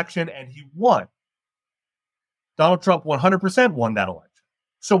one election and he won. Donald Trump 100% won that election.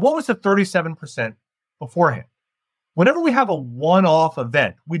 So what was the 37% beforehand? Whenever we have a one-off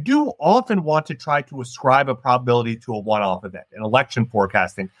event, we do often want to try to ascribe a probability to a one-off event. And election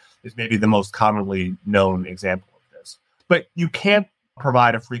forecasting is maybe the most commonly known example of this. But you can't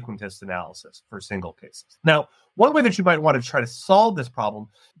provide a frequentist analysis for single cases. Now, one way that you might want to try to solve this problem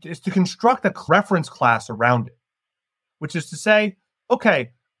is to construct a reference class around it, which is to say,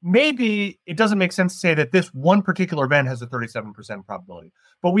 okay, maybe it doesn't make sense to say that this one particular event has a 37% probability,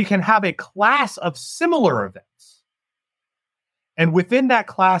 but we can have a class of similar events. And within that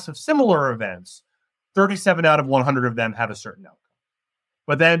class of similar events, 37 out of 100 of them have a certain outcome.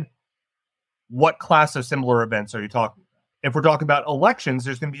 But then what class of similar events are you talking about? If we're talking about elections,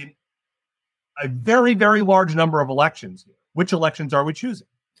 there's going to be a very, very large number of elections here. Which elections are we choosing?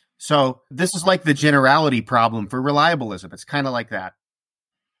 So this is like the generality problem for reliabilism. It's kind of like that.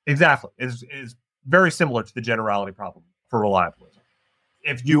 Exactly. It is very similar to the generality problem for reliabilism.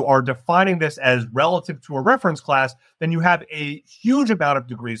 If you are defining this as relative to a reference class, then you have a huge amount of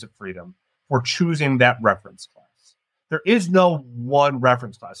degrees of freedom for choosing that reference class. There is no one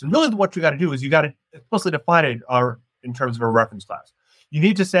reference class. And really what you got to do is you got to explicitly define it in terms of a reference class. You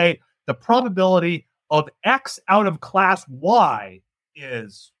need to say the probability of X out of class Y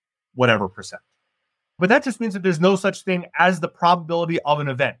is whatever percent. But that just means that there's no such thing as the probability of an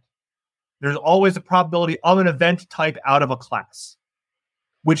event. There's always a probability of an event type out of a class,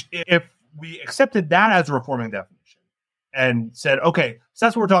 which if we accepted that as a reforming definition and said, okay, so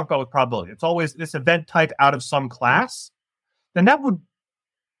that's what we're talking about with probability. It's always this event type out of some class, then that would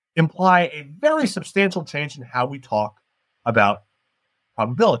imply a very substantial change in how we talk about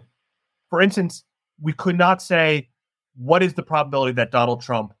probability. For instance, we could not say, what is the probability that Donald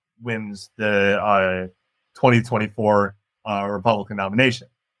Trump wins the 2024 Republican nomination?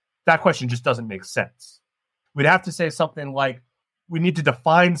 That question just doesn't make sense. We'd have to say something like, we need to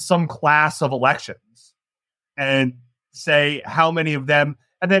define some class of elections and say how many of them.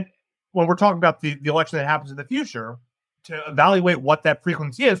 And then when we're talking about the election that happens in the future, to evaluate what that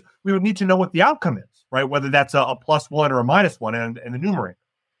frequency is, we would need to know what the outcome is, right? Whether that's a +1 or a -1 and the numerator.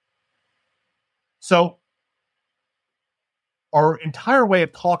 So our entire way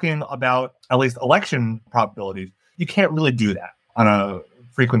of talking about at least election probabilities, you can't really do that on a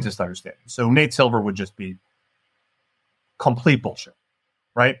frequentist understanding. So Nate Silver would just be complete bullshit,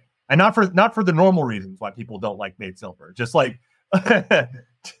 right? And not for the normal reasons why people don't like Nate Silver. Just like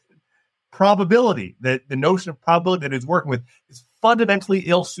probability, the notion of probability that he's working with is fundamentally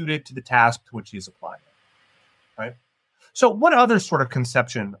ill-suited to the task to which he's applying it, right? So what other sort of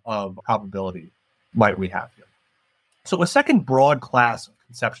conception of probability might we have here? So a second broad class of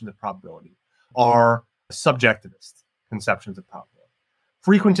conceptions of probability are subjectivist conceptions of probability.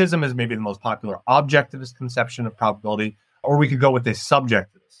 Frequentism is maybe the most popular objectivist conception of probability, or we could go with a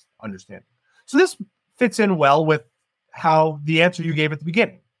subjectivist understanding. So this fits in well with how the answer you gave at the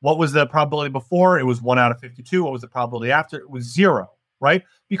beginning. What was the probability before? It was 1 out of 52. What was the probability after? It was 0, right?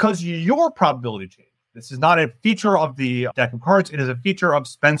 Because your probability changed. This is not a feature of the deck of cards. It is a feature of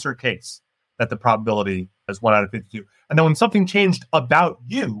Spencer case that the probability is 1 out of 52. And then when something changed about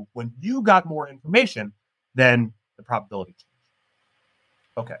you, when you got more information, then the probability changed.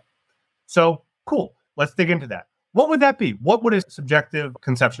 Okay. So, cool. Let's dig into that. What would that be? What would a subjective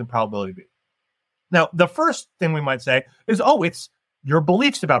conception probability be? Now, the first thing we might say is, it's your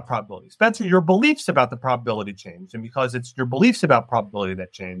beliefs about probability. Spencer, your beliefs about the probability changed. And because it's your beliefs about probability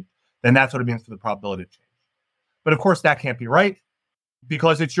that changed, then that's what it means for the probability to change. But of course, that can't be right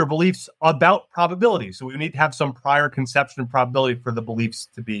because it's your beliefs about probability. So we need to have some prior conception of probability for the beliefs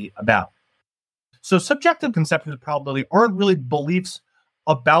to be about. So subjective conceptions of probability aren't really beliefs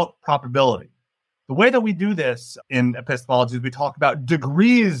about probability. The way that we do this in epistemology is we talk about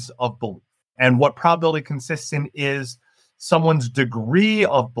degrees of belief. And what probability consists in is someone's degree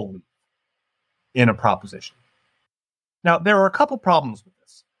of belief in a proposition. Now, there are a couple problems with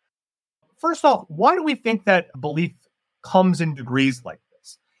this. First off, why do we think that belief comes in degrees like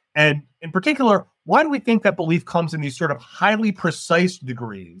this? And in particular, why do we think that belief comes in these sort of highly precise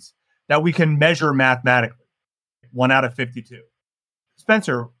degrees that we can measure mathematically? 1 out of 52.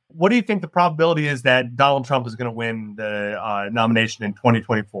 Spencer, what do you think the probability is that Donald Trump is going to win the nomination in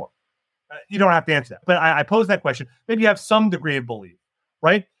 2024? You don't have to answer that. But I pose that question. Maybe you have some degree of belief,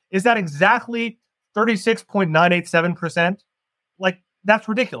 right? Is that exactly 36.987%? Like, that's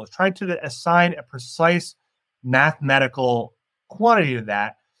ridiculous. Trying to assign a precise mathematical quantity to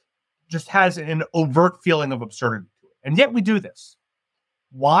that just has an overt feeling of absurdity to it. And yet we do this.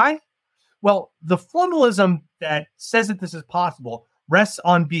 Why? Well, the formalism that says that this is possible rests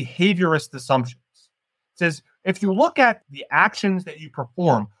on behaviorist assumptions. It says, if you look at the actions that you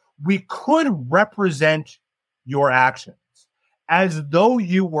perform, we could represent your actions as though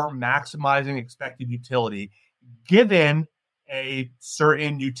you were maximizing expected utility given a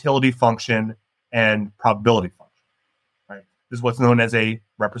certain utility function and probability function. Right? This is what's known as a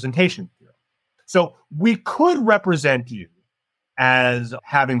representation theorem. So we could represent you as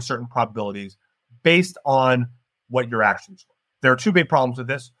having certain probabilities based on what your actions were. There are two big problems with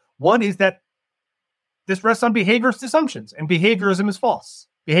this. One is that this rests on behaviorist assumptions, and behaviorism is false.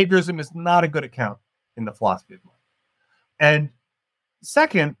 Behaviorism is not a good account in the philosophy of mind. And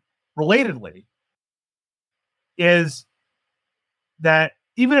second, relatedly, is that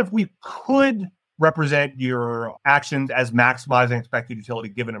even if we could represent your actions as maximizing expected utility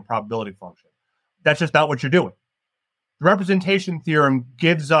given a probability function, that's just not what you're doing. The representation theorem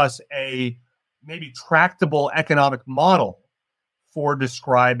gives us a maybe tractable economic model for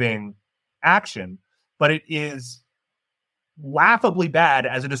describing action, but it is laughably bad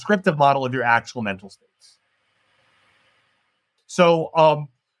as a descriptive model of your actual mental states. So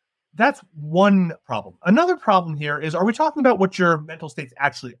that's one problem. Another problem here is, are we talking about what your mental states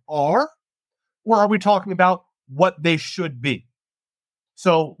actually are, or are we talking about what they should be?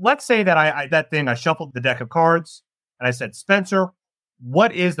 So let's say that I shuffled the deck of cards and I said, Spencer,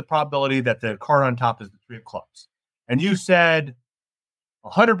 what is the probability that the card on top is the 3 of clubs? And you said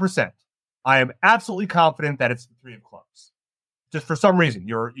 100%. I am absolutely confident that it's the 3 of clubs. Just for some reason,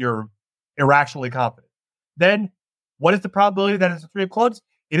 you're irrationally confident. Then what is the probability that it's the 3 of clubs?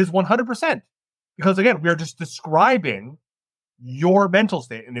 It is 100%. Because again, we are just describing your mental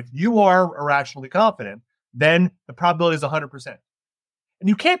state. And if you are irrationally confident, then the probability is 100%. And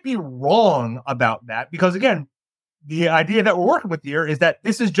you can't be wrong about that because again, the idea that we're working with here is that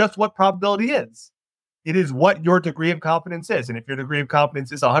this is just what probability is. It is what your degree of confidence is. And if your degree of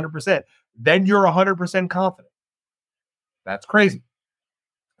confidence is 100%, then you're 100% confident. That's crazy.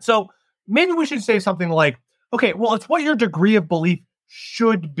 So maybe we should say something like, okay, well, it's what your degree of belief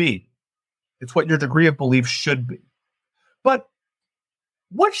should be. It's what your degree of belief should be. But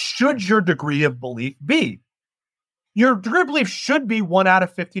what should your degree of belief be? Your degree of belief should be 1 out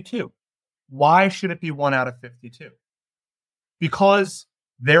of 52. Why should it be 1 out of 52? Because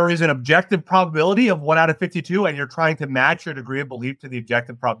there is an objective probability of 1 out of 52 and you're trying to match your degree of belief to the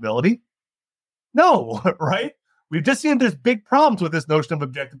objective probability? No, right? We've just seen there's big problems with this notion of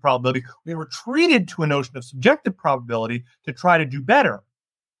objective probability. We retreated to a notion of subjective probability to try to do better.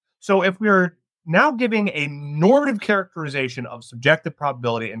 So if we're now giving a normative characterization of subjective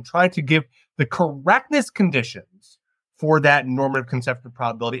probability and trying to give the correctness conditions for that normative conception of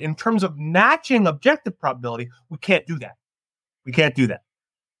probability in terms of matching objective probability, we can't do that. We can't do that.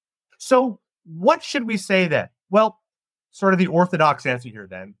 So what should we say then? Well, sort of the orthodox answer here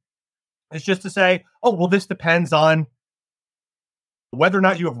then is just to say, oh, well, this depends on whether or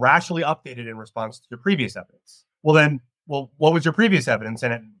not you have rationally updated in response to your previous evidence. Well, what was your previous evidence,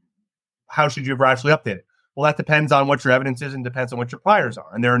 and how should you have rationally updated it? Well, that depends on what your evidence is and depends on what your priors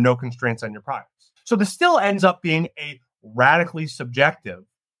are, and there are no constraints on your priors. So this still ends up being a radically subjective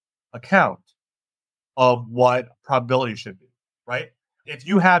account of what probability should be, right? If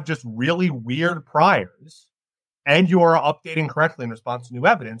you have just really weird priors and you are updating correctly in response to new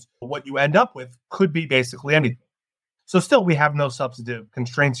evidence, what you end up with could be basically anything. So still, we have no substantive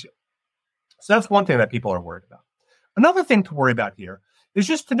constraints here. So that's one thing that people are worried about. Another thing to worry about here is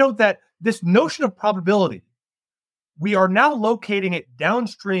just to note that this notion of probability, we are now locating it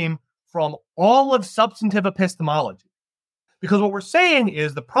downstream from all of substantive epistemology. Because what we're saying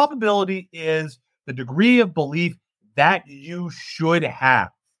is the probability is the degree of belief that you should have.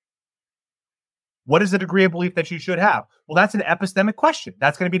 What is the degree of belief that you should have? Well, that's an epistemic question.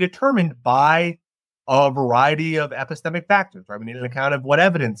 That's going to be determined by a variety of epistemic factors, right? We need an account of what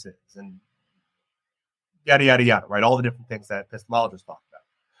evidence is and yada, yada, yada, right? All the different things that epistemologists talk about.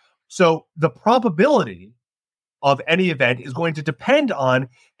 So the probability of any event is going to depend on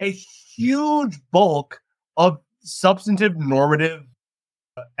a huge bulk of substantive normative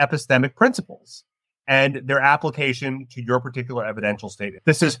epistemic principles and their application to your particular evidential statement.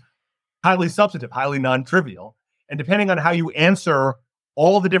 This is highly substantive, highly non-trivial. And depending on how you answer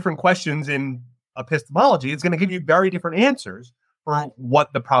all the different questions in epistemology, it's going to give you very different answers for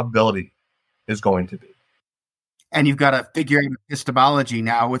what the probability is going to be. And you've got to figure out epistemology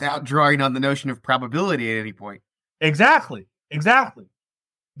now without drawing on the notion of probability at any point. Exactly.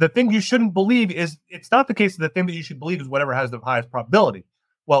 The thing you shouldn't believe is, it's not the case that the thing that you should believe is whatever has the highest probability.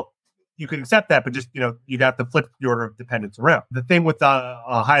 Well, you could accept that, but just, you'd have to flip the order of dependence around. The thing with the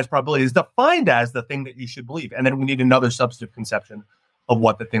highest probability is defined as the thing that you should believe. And then we need another substantive conception of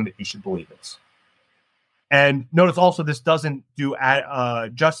what the thing that you should believe is. And notice also, this doesn't do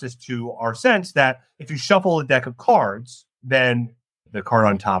justice to our sense that if you shuffle a deck of cards, then the card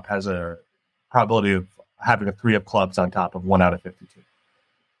on top has a probability of having a 3 of clubs on top of 1 out of 52.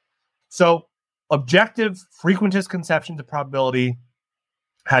 So objective frequentist conceptions of probability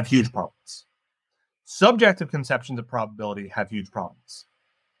have huge problems. Subjective conceptions of probability have huge problems.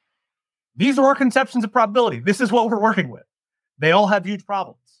 These are our conceptions of probability. This is what we're working with. They all have huge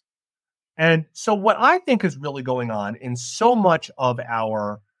problems. And so what I think is really going on in so much of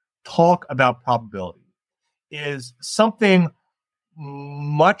our talk about probability is something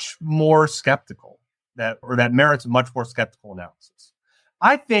much more skeptical that merits a much more skeptical analysis.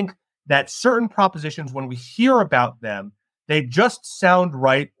 I think that certain propositions, when we hear about them, they just sound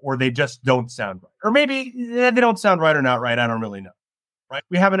right or they just don't sound right. Or maybe they don't sound right or not right. I don't really know. Right?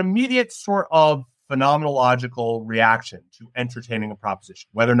 We have an immediate sort of phenomenological reaction to entertaining a proposition,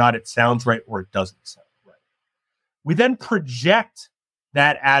 whether or not it sounds right or it doesn't sound right. We then project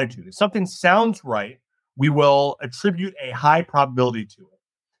that attitude. If something sounds right, we will attribute a high probability to it.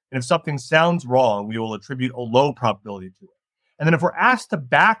 And if something sounds wrong, we will attribute a low probability to it. And then if we're asked to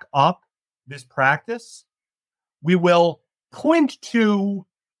back up this practice, we will point to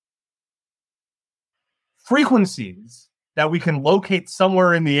frequencies that we can locate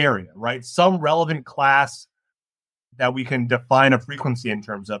somewhere in the area, right? Some relevant class that we can define a frequency in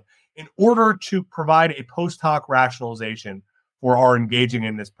terms of, in order to provide a post hoc rationalization for our engaging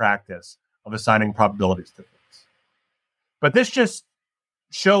in this practice of assigning probabilities to things. But this just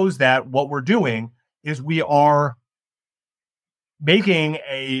shows that what we're doing is we are making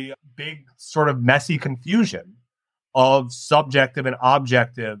a big sort of messy confusion of subjective and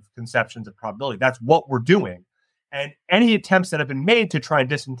objective conceptions of probability. That's what we're doing. And any attempts that have been made to try and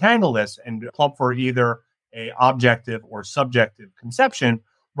disentangle this and plump for either a objective or subjective conception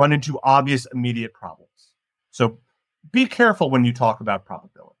run into obvious immediate problems. So be careful when you talk about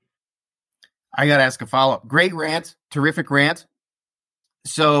probability. I got to ask a follow-up. Great rant, terrific rant.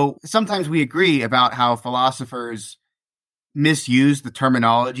 So sometimes we agree about how philosophers misuse the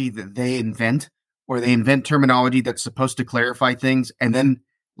terminology that they invent, or they invent terminology that's supposed to clarify things, and then,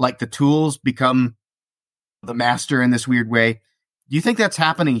 like, the tools become the master in this weird way. Do you think that's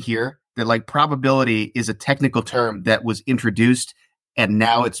happening here? That, like, probability is a technical term that was introduced and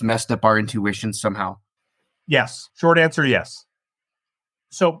now it's messed up our intuition somehow? Yes. Short answer, yes.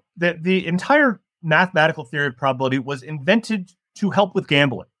 So the entire mathematical theory of probability was invented to help with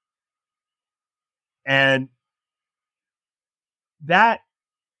gambling. And that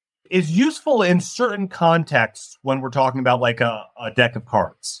is useful in certain contexts when we're talking about, like, a deck of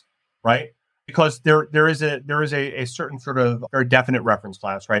cards, right? Because there is a certain sort of very definite reference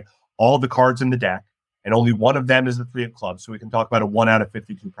class, right? All the cards in the deck, and only one of them is the 3 of clubs. So we can talk about a 1 out of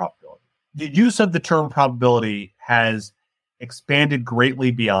 52 probability. The use of the term probability has expanded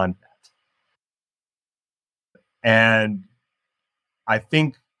greatly beyond that. And I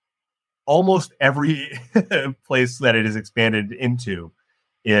think almost every place that it is expanded into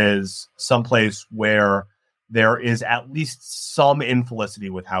is someplace where there is at least some infelicity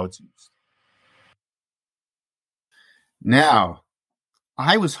with how it's used. Now,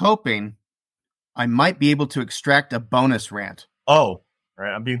 I was hoping I might be able to extract a bonus rant. Oh, all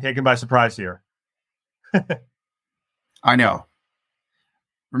right. I'm being taken by surprise here. I know.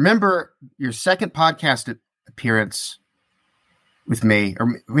 Remember your second podcast appearance with me,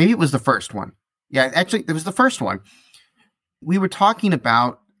 or maybe it was the first one. Yeah, actually, it was the first one. We were talking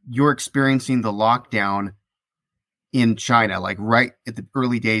about your experiencing the lockdown in China, like right at the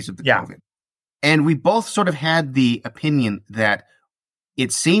early days of the COVID. And we both sort of had the opinion that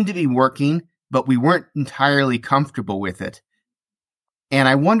it seemed to be working, but we weren't entirely comfortable with it. And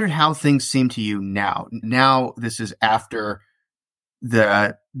I wondered how things seem to you now. Now, this is after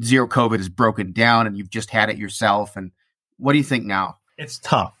the zero COVID is broken down and you've just had it yourself. And what do you think now? It's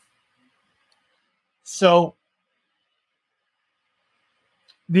tough. So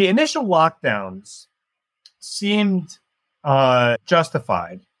the initial lockdowns seemed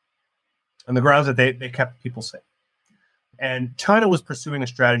justified on the grounds that they kept people safe. And China was pursuing a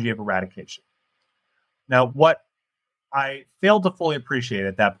strategy of eradication. Now, what I failed to fully appreciate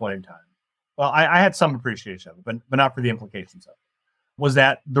at that point in time, well, I had some appreciation of it, but not for the implications of it, was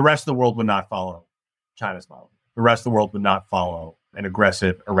that the rest of the world would not follow China's model. The rest of the world would not follow an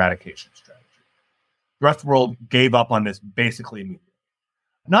aggressive eradication strategy. The rest of the world gave up on this basically immediately.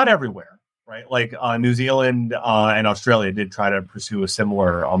 Not everywhere, right? Like New Zealand and Australia did try to pursue a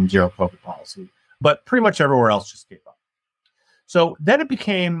similar zero COVID policy, but pretty much everywhere else just gave up. So then it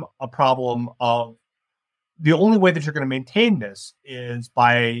became a problem of the only way that you're going to maintain this is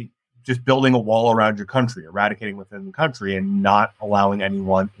by just building a wall around your country, eradicating within the country and not allowing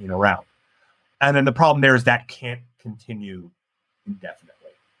anyone in or out. And then the problem there is that can't continue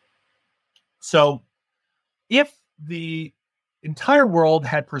indefinitely. So if the entire world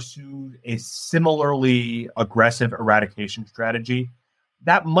had pursued a similarly aggressive eradication strategy,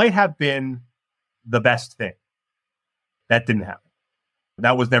 that might have been the best thing. That didn't happen.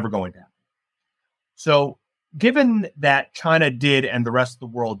 That was never going to happen. So given that China did and the rest of the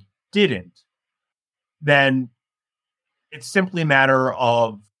world didn't, then it's simply a matter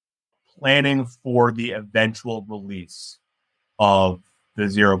of planning for the eventual release of the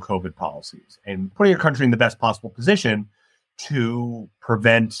zero COVID policies and putting your country in the best possible position to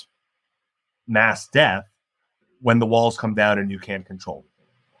prevent mass death when the walls come down and you can't control it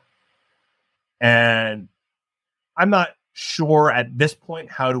anymore. And I'm not sure at this point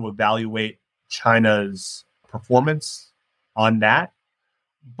how to evaluate China's performance on that,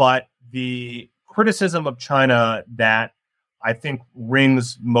 but the criticism of China that I think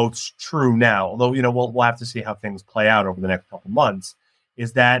rings most true now, although we'll have to see how things play out over the next couple months,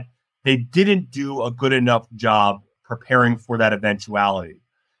 is that they didn't do a good enough job preparing for that eventuality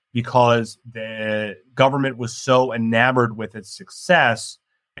because the government was so enamored with its success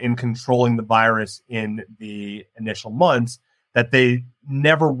in controlling the virus in the initial months that they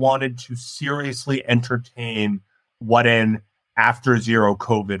never wanted to seriously entertain what an after zero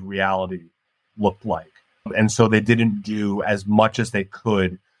COVID reality looked like. And so they didn't do as much as they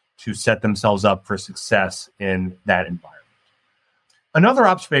could to set themselves up for success in that environment. Another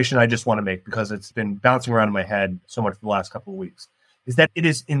observation I just want to make, because it's been bouncing around in my head so much for the last couple of weeks, is that it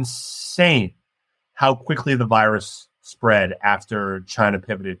is insane how quickly the virus spread after China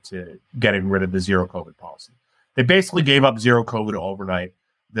pivoted to getting rid of the zero COVID policy. They basically gave up zero COVID overnight.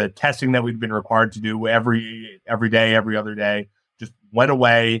 The testing that we'd been required to do every day, every other day, just went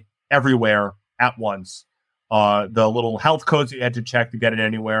away everywhere at once. The little health codes that you had to check to get it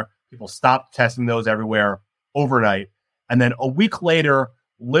anywhere, people stopped testing those everywhere overnight. And then a week later,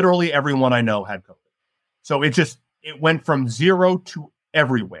 literally everyone I know had COVID. So it went from zero to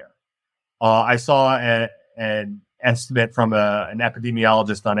everywhere. I saw an estimate from an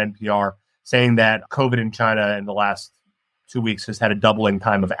epidemiologist on NPR saying that COVID in China in the last 2 weeks has had a doubling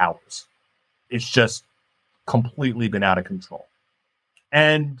time of hours. It's just completely been out of control.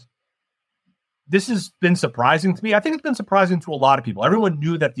 And this has been surprising to me. I think it's been surprising to a lot of people. Everyone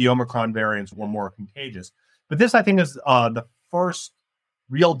knew that the Omicron variants were more contagious. But this, I think, is the first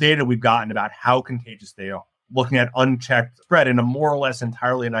real data we've gotten about how contagious they are, looking at unchecked spread in a more or less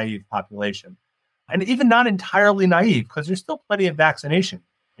entirely naive population. And even not entirely naive, because there's still plenty of vaccination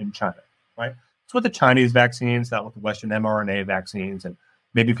in China, right? It's with the Chinese vaccines, not with the Western mRNA vaccines. And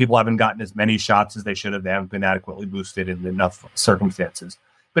maybe people haven't gotten as many shots as they should have. They haven't been adequately boosted in enough circumstances.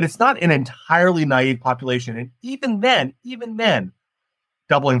 But it's not an entirely naive population. And even then,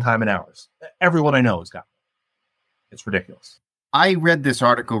 doubling time in hours. Everyone I know has got it. It's ridiculous. I read this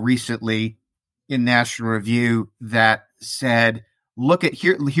article recently in National Review that said, look at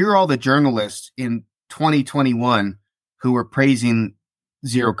here are all the journalists in 2021 who were praising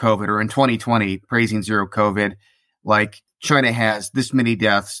zero COVID, or in 2020 praising zero COVID, like China has this many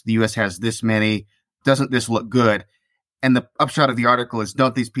deaths, the US has this many, doesn't this look good? And the upshot of the article is,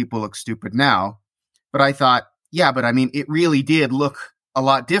 don't these people look stupid now? But I thought, yeah, but I mean, it really did look a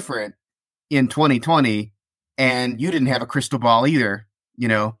lot different in 2020, and you didn't have a crystal ball either, you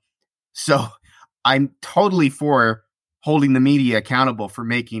know? So I'm totally for holding the media accountable for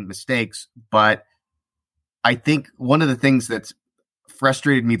making mistakes, but I think one of the things that's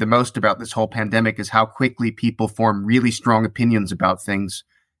frustrated me the most about this whole pandemic is how quickly people form really strong opinions about things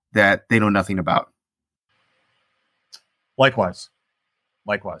that they know nothing about. Likewise.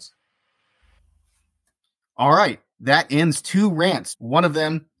 All right. That ends 2 rants. One of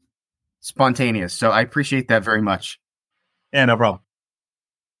them spontaneous. So I appreciate that very much. Yeah, no problem.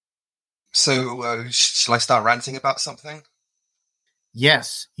 So shall I start ranting about something?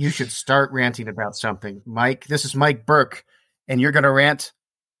 Yes, you should start ranting about something. Mike, this is Mike Burke, and you're going to rant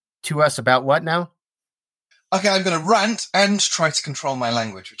to us about what now? Okay, I'm going to rant and try to control my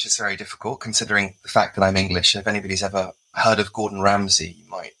language, which is very difficult considering the fact that I'm English. If anybody's ever heard of Gordon Ramsay, you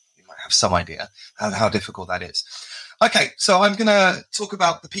might have some idea how difficult that is. Okay, so I'm going to talk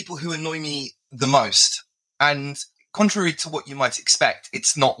about the people who annoy me the most. And contrary to what you might expect,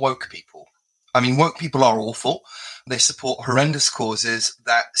 it's not woke people. I mean, woke people are awful. They support horrendous causes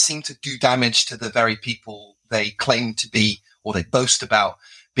that seem to do damage to the very people they claim to be, or they boast about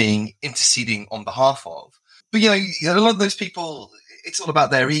being interceding on behalf of. But, you know, a lot of those people, it's all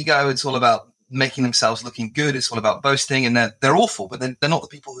about their ego. It's all about making themselves looking good. It's all about boasting, and they're awful, but they're not the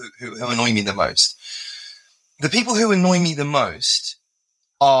people who annoy me the most. The people who annoy me the most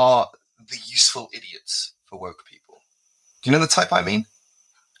are the useful idiots for woke people. Do you know the type I mean?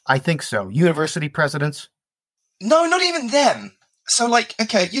 I think so. University presidents? No, not even them. So, like,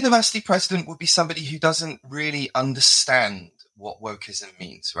 okay, university president would be somebody who doesn't really understand what wokeism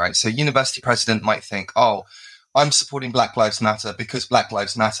means, right? So university president might think, oh, I'm supporting Black Lives Matter because Black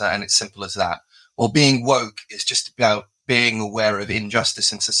Lives Matter, and it's simple as that. Or being woke is just about being aware of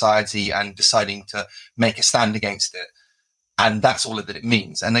injustice in society and deciding to make a stand against it. And that's all that it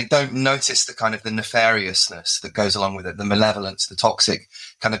means. And they don't notice the kind of the nefariousness that goes along with it, the malevolence, the toxic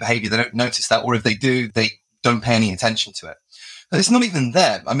kind of behavior. They don't notice that. Or if they do, they don't pay any attention to it. But it's not even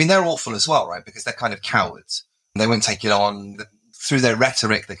them. I mean, they're awful as well, right? Because they're kind of cowards. They won't take it on. Through their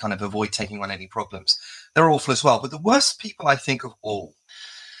rhetoric, they kind of avoid taking on any problems. They're awful as well. But the worst people I think of all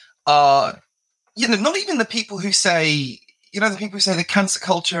are, you know, not even the people who say, you know, the people who say the cancer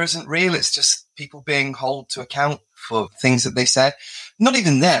culture isn't real. It's just people being held to account for things that they said. Not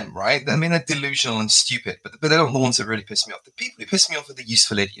even them, right? I mean, they're delusional and stupid, but they're not the ones that really piss me off. The people who piss me off are the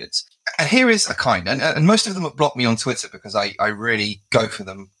useful idiots. And here is a kind, and most of them have blocked me on Twitter because I really go for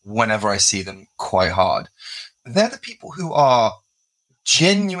them whenever I see them quite hard. They're the people who are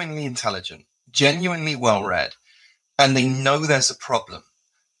genuinely intelligent, genuinely well-read, and they know there's a problem,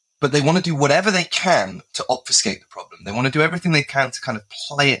 but they want to do whatever they can to obfuscate the problem. They want to do everything they can to kind of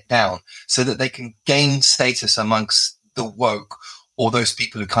play it down so that they can gain status amongst the woke or those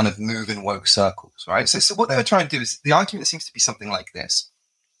people who kind of move in woke circles, right? So what they're trying to do is, the argument seems to be something like this.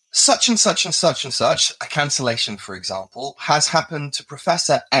 Such and such and such and such, a cancellation, for example, has happened to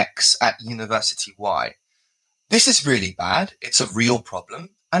Professor X at University Y. This is really bad. It's a real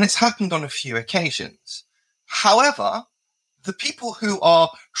problem, and it's happened on a few occasions. However, the people who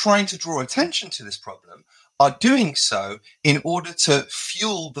are trying to draw attention to this problem are doing so in order to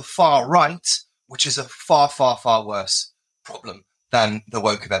fuel the far right, which is a far, far, far worse problem than the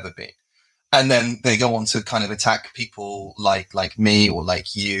woke have ever been. And then they go on to kind of attack people like me or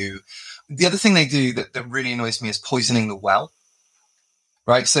like you. The other thing they do that really annoys me is poisoning the well,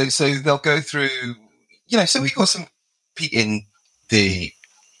 right? So they'll go through, you know, so we've got some people in the,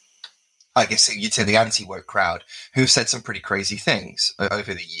 I guess you'd say the anti-woke crowd who've said some pretty crazy things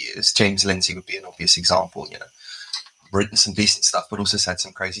over the years. James Lindsay would be an obvious example, you know, written some decent stuff, but also said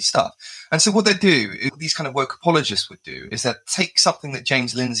some crazy stuff. And so what they do, these kind of woke apologists would do, is that take something that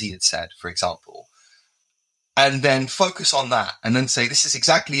James Lindsay had said, for example, and then focus on that and then say, this is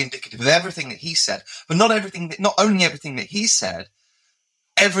exactly indicative of everything that he said, but not only everything that he said,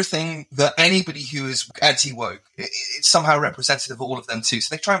 everything that anybody who is anti-woke, it's somehow representative of all of them too.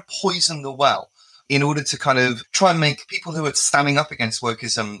 So they try and poison the well in order to kind of try and make people who are standing up against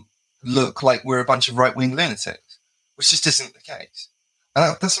wokeism look like we're a bunch of right-wing lunatics, which just isn't the case.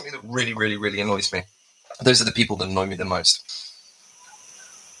 And that's something that really, really, really annoys me. Those are the people that annoy me the most.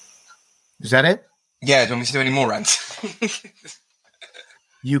 Is that it? Yeah, do you want me to do any more rants?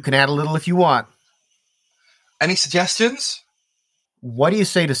 You can add a little if you want. Any suggestions? What do you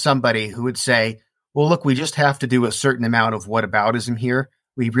say to somebody who would say, well, look, we just have to do a certain amount of whataboutism here.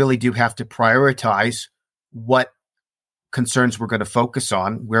 We really do have to prioritize what concerns we're going to focus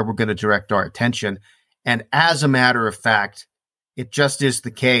on, where we're going to direct our attention. And as a matter of fact, it just is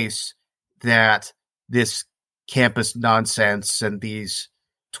the case that this campus nonsense and these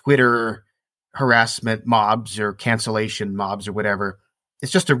Twitter harassment mobs or cancellation mobs or whatever,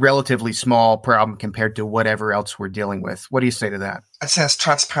 it's just a relatively small problem compared to whatever else we're dealing with. What do you say to that? I'd say that's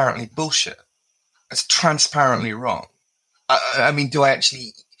transparently bullshit. It's transparently wrong. I mean,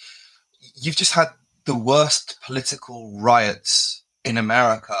 you've just had the worst political riots in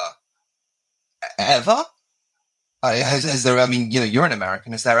America ever? Has there, I mean, you're an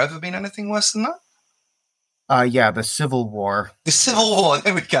American. Has there ever been anything worse than that? Yeah, the Civil War. The Civil War,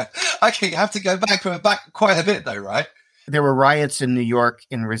 there we go. Okay, you have to go back quite a bit though, right? There were riots in New York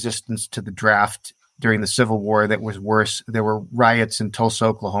in resistance to the draft during the Civil War that was worse. There were riots in Tulsa,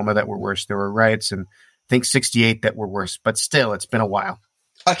 Oklahoma that were worse. There were riots in, I think, 1968 that were worse. But still, it's been a while.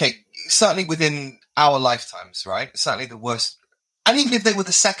 Okay, certainly within our lifetimes, right? Certainly the worst. And even if they were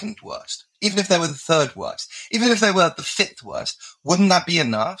the second worst, even if they were the third worst, even if they were the fifth worst, wouldn't that be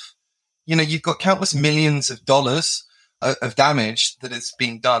enough? You've got countless millions of dollars of damage that is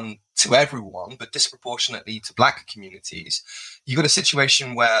being done to everyone, but disproportionately to black communities. You've got a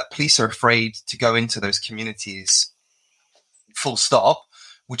situation where police are afraid to go into those communities full stop,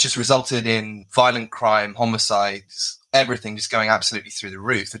 which has resulted in violent crime, homicides, everything just going absolutely through the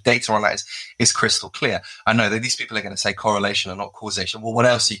roof. The data on that is crystal clear. I know that these people are going to say correlation and not causation. Well, what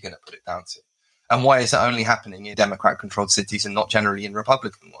else are you going to put it down to? And why is it only happening in Democrat-controlled cities and not generally in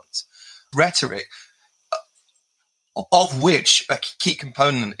Republican ones? Rhetoric, of which a key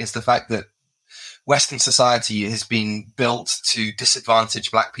component is the fact that Western society has been built to disadvantage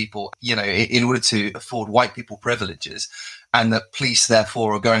black people, in order to afford white people privileges, and that police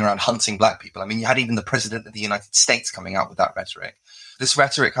therefore are going around hunting black people. I mean, you had even the president of the United States coming out with that rhetoric. This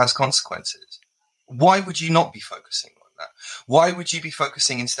rhetoric has consequences. Why would you not be focusing on that? Why would you be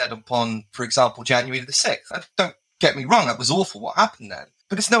focusing instead upon, for example, January the 6th? Don't get me wrong, that was awful what happened then.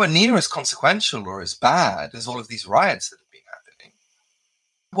 But it's nowhere near as consequential or as bad as all of these riots that have been happening.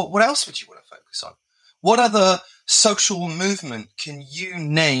 What else would you want to focus on? What other social movement can you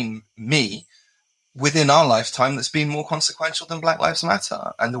name me within our lifetime that's been more consequential than Black Lives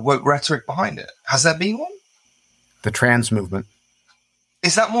Matter and the woke rhetoric behind it? Has there been one? The trans movement.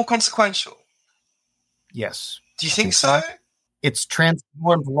 Is that more consequential? Yes. Do you think so? It's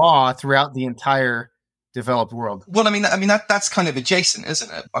transformed law throughout the entire developed world. Well, that's kind of adjacent,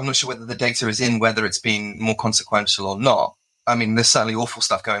 isn't it? I'm not sure whether the data is in whether it's been more consequential or not. I mean, there's certainly awful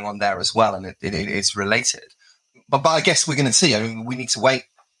stuff going on there as well, and it is related. But I guess we're going to see. I mean, we need to wait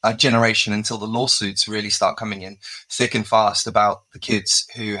a generation until the lawsuits really start coming in thick and fast about the kids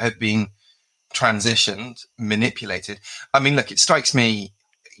who have been transitioned, manipulated. I mean, look, it strikes me,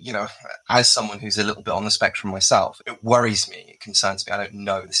 as someone who's a little bit on the spectrum myself, it worries me, it concerns me. I don't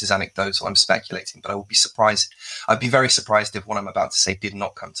know, this is anecdotal, I'm speculating, but I would be surprised. I'd be very surprised if what I'm about to say did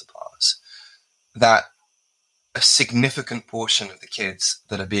not come to pass. That a significant portion of the kids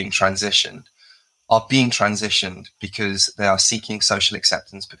that are being transitioned because they are seeking social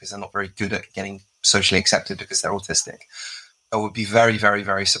acceptance, because they're not very good at getting socially accepted because they're autistic. I would be very, very,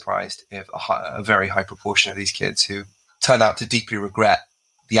 very surprised if a very high proportion of these kids who turn out to deeply regret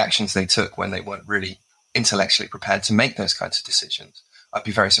the actions they took when they weren't really intellectually prepared to make those kinds of decisions. I'd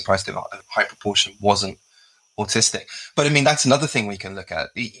be very surprised if a high proportion wasn't autistic. But I mean, that's another thing we can look at,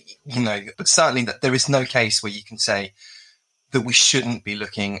 but certainly that there is no case where you can say that we shouldn't be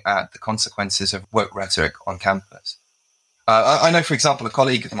looking at the consequences of woke rhetoric on campus. I know, for example, a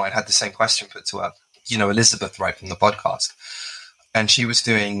colleague of mine had the same question put to her, Elizabeth, right from the podcast. And she was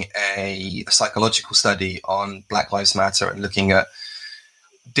doing a psychological study on Black Lives Matter and looking at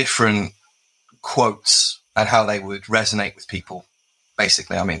different quotes and how they would resonate with people.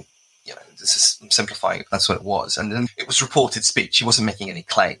 Basically, I mean, this is simplifying. That's what it was. And then it was reported speech. She wasn't making any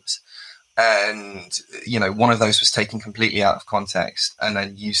claims. And, one of those was taken completely out of context and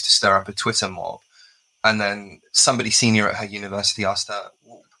then used to stir up a Twitter mob. And then somebody senior at her university asked her,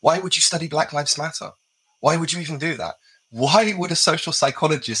 why would you study Black Lives Matter? Why would you even do that? Why would a social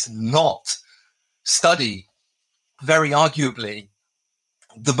psychologist not study, very arguably,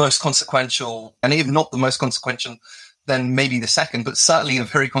 the most consequential, and even not the most consequential, then maybe the second, but certainly a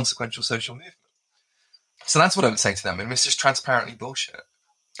very consequential social movement? So that's what I would say to them. I mean, it's just transparently bullshit.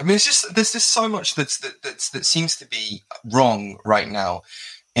 I mean, there's just so much that seems to be wrong right now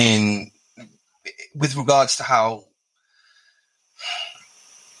in with regards to how,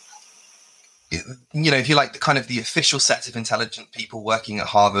 if you like, the kind of the official set of intelligent people working at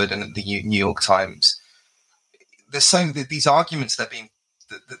Harvard and at the New York Times, there's these arguments that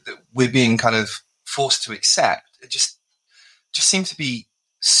we're being kind of forced to accept. It just seem to be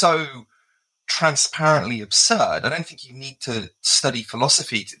so transparently absurd. I don't think you need to study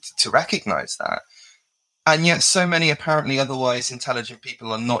philosophy to recognize that. And yet so many apparently otherwise intelligent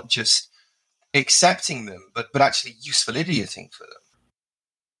people are not just accepting them, but actually useful idioting for them.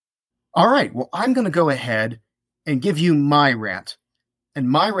 All right. Well, I'm going to go ahead and give you my rant. And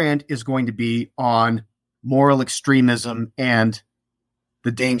my rant is going to be on moral extremism and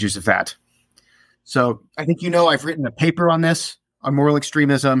the dangers of that. So I think I've written a paper on this, on moral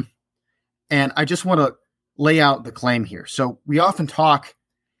extremism, and I just want to lay out the claim here. So we often talk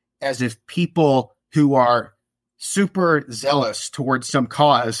as if people who are super zealous towards some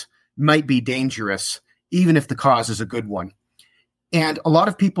cause might be dangerous, even if the cause is a good one. And a lot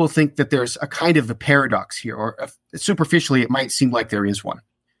of people think that there's a kind of a paradox here, or superficially, it might seem like there is one,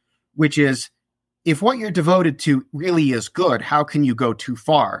 which is, if what you're devoted to really is good, how can you go too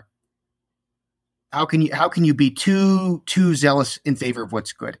far? How can you be too zealous in favor of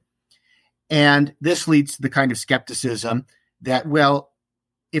what's good? And this leads to the kind of skepticism that, well,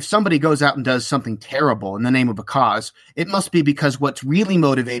 if somebody goes out and does something terrible in the name of a cause, it must be because what's really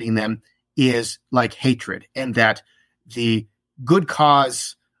motivating them is like hatred, and that the good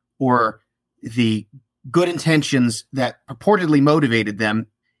cause or the good intentions that purportedly motivated them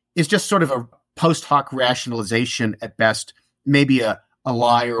is just sort of a post hoc rationalization at best, maybe a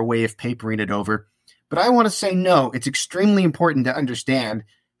lie or a way of papering it over. But I want to say no, it's extremely important to understand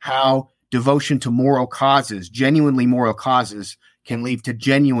how devotion to moral causes, genuinely moral causes, can lead to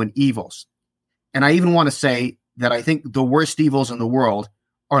genuine evils. And I even want to say that I think the worst evils in the world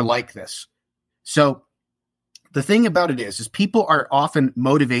are like this. So the thing about it is people are often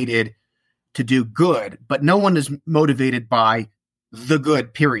motivated to do good, but no one is motivated by the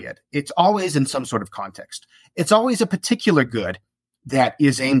good, period. It's always in some sort of context. It's always a particular good that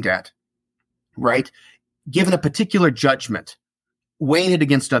is aimed at, right? Given a particular judgment, weighing it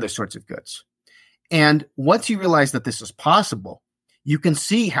against other sorts of goods. And once you realize that this is possible, you can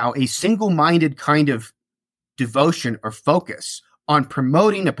see how a single-minded kind of devotion or focus on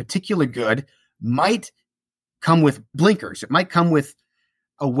promoting a particular good might come with blinkers. It might come with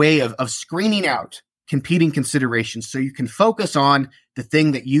a way of screening out competing considerations so you can focus on the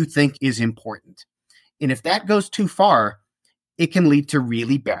thing that you think is important. And if that goes too far, it can lead to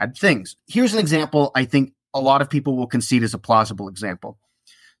really bad things. Here's an example I think a lot of people will concede is a plausible example.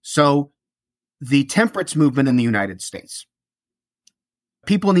 So the temperance movement in the United States.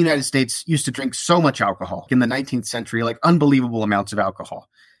 People in the United States used to drink so much alcohol in the 19th century, like unbelievable amounts of alcohol.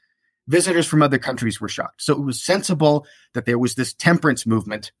 Visitors from other countries were shocked. So it was sensible that there was this temperance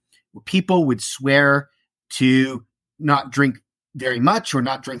movement where people would swear to not drink very much or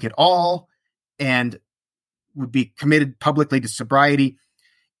not drink at all and would be committed publicly to sobriety.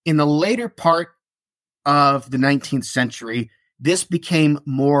 In the later part of the 19th century, this became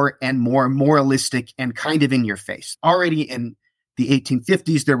more and more moralistic and kind of in your face. Already in the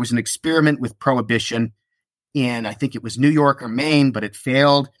 1850s, there was an experiment with prohibition in, I think it was New York or Maine, but it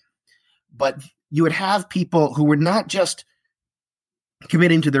failed. But you would have people who were not just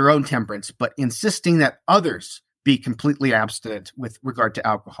committing to their own temperance, but insisting that others be completely abstinent with regard to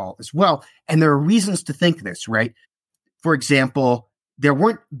alcohol as well. And there are reasons to think this, right? For example, there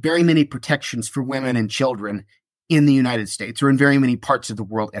weren't very many protections for women and children in the United States or in very many parts of the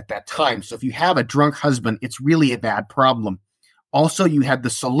world at that time. So if you have a drunk husband, it's really a bad problem. Also, you had the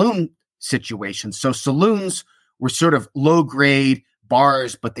saloon situation. So saloons were sort of low-grade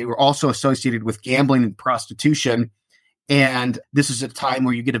bars, but they were also associated with gambling and prostitution. And this is a time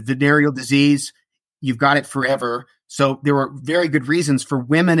where you get a venereal disease. You've got it forever. So there were very good reasons for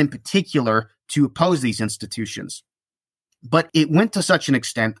women in particular to oppose these institutions. But it went to such an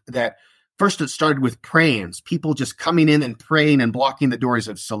extent that first it started with pray-ins, people just coming in and praying and blocking the doors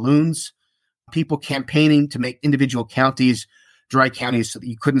of saloons, people campaigning to make individual counties dry counties so that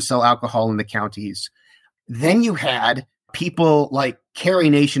you couldn't sell alcohol in the counties. Then you had people like Carrie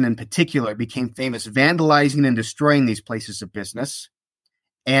Nation in particular became famous, vandalizing and destroying these places of business.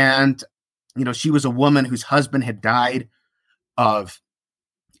 And, she was a woman whose husband had died of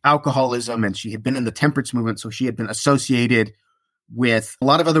alcoholism, and she had been in the temperance movement. So she had been associated with a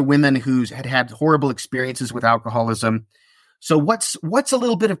lot of other women who had had horrible experiences with alcoholism. So what's a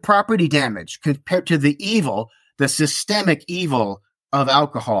little bit of property damage compared to the evil, the systemic evil of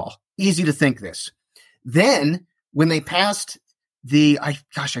alcohol? Easy to think this. Then when they passed I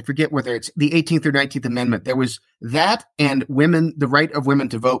forget whether it's the 18th or 19th Amendment. There was that, and the right of women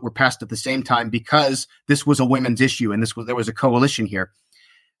to vote were passed at the same time because this was a women's issue and there was a coalition here.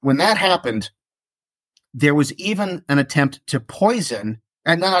 When that happened, there was even an attempt to poison,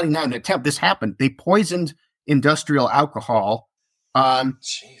 and not an attempt, this happened. They poisoned industrial alcohol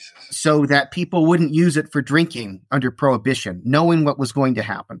so that people wouldn't use it for drinking under Prohibition, knowing what was going to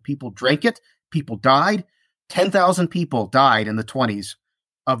happen. People drank it, people died. 10,000 people died in the 1920s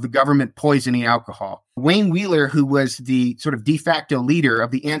of the government poisoning alcohol. Wayne Wheeler, who was the sort of de facto leader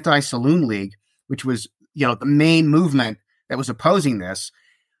of the Anti-Saloon League, which was, the main movement that was opposing this,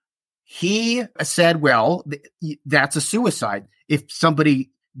 he said, well, that's a suicide. If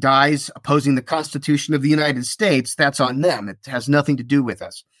somebody dies opposing the Constitution of the United States, that's on them. It has nothing to do with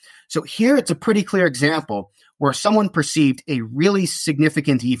us. So here it's a pretty clear example where someone perceived a really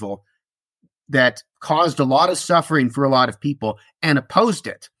significant evil that caused a lot of suffering for a lot of people and opposed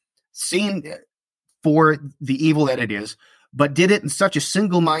it, seen for the evil that it is, but did it in such a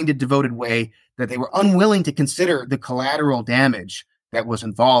single-minded, devoted way that they were unwilling to consider the collateral damage that was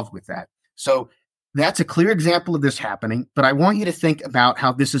involved with that. So that's a clear example of this happening, but I want you to think about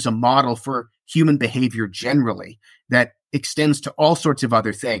how this is a model for human behavior generally that extends to all sorts of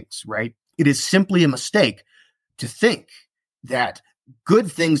other things, right? It is simply a mistake to think that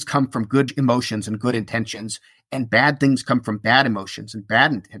good things come from good emotions and good intentions, and bad things come from bad emotions and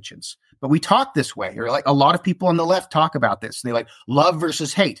bad intentions. But we talk this way, or like a lot of people on the left talk about this. They like love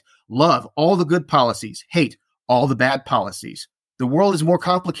versus hate. Love all the good policies, hate all the bad policies. The world is more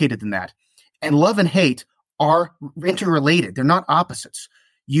complicated than that. And love and hate are interrelated. They're not opposites.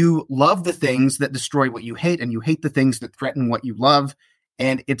 You love the things that destroy what you hate, and you hate the things that threaten what you love.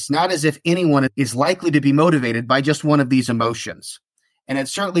 And it's not as if anyone is likely to be motivated by just one of these emotions. And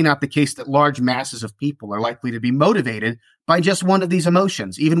it's certainly not the case that large masses of people are likely to be motivated by just one of these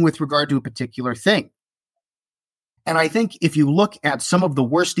emotions, even with regard to a particular thing. And I think if you look at some of the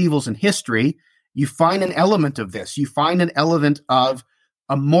worst evils in history, you find an element of this. You find an element of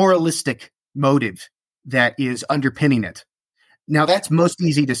a moralistic motive that is underpinning it. Now, that's most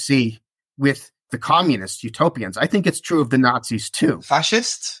easy to see with the communist utopians. I think it's true of the Nazis too.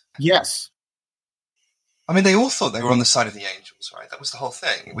 Fascists? Yes. I mean, they all thought they were on the side of the angels, right? That was the whole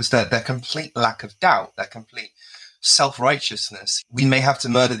thing. It was their complete lack of doubt, their complete self-righteousness. We may have to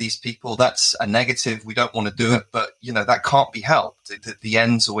murder these people. That's a negative. We don't want to do it, but, that can't be helped. The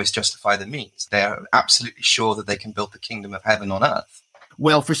ends always justify the means. They're absolutely sure that they can build the kingdom of heaven on earth.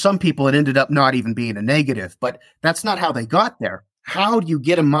 Well, for some people, it ended up not even being a negative, but that's not how they got there. How do you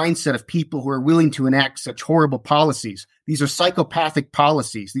get a mindset of people who are willing to enact such horrible policies? These are psychopathic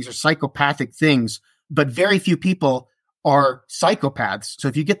policies. These are psychopathic things, but very few people are psychopaths. So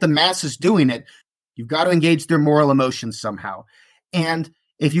if you get the masses doing it, you've got to engage their moral emotions somehow. And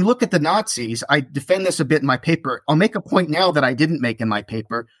if you look at the Nazis, I defend this a bit in my paper. I'll make a point now that I didn't make in my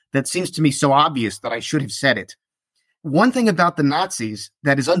paper that seems to me so obvious that I should have said it. One thing about the Nazis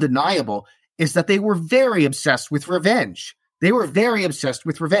that is undeniable is that they were very obsessed with revenge. They were very obsessed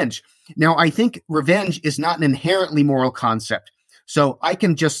with revenge. Now, I think revenge is not an inherently moral concept. So I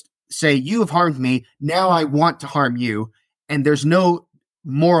can just say, you have harmed me, now I want to harm you, and there's no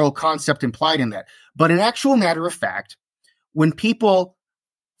moral concept implied in that. But in actual matter of fact, when people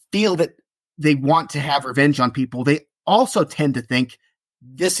feel that they want to have revenge on people, they also tend to think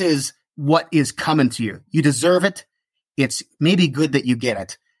this is what is coming to you. You deserve it. It's maybe good that you get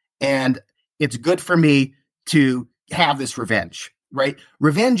it. And it's good for me to have this revenge, right?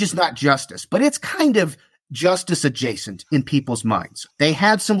 Revenge is not justice, but it's kind of justice adjacent in people's minds. They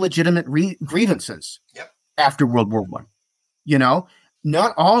had some legitimate grievances after World War I.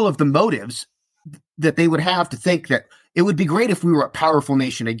 Not all of the motives that they would have to think that it would be great if we were a powerful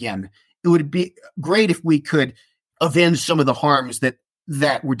nation again. It would be great if we could avenge some of the harms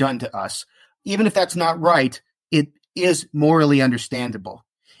that were done to us. Even if that's not right, it is morally understandable.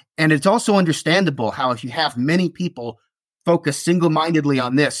 And it's also understandable how if you have many people focus single-mindedly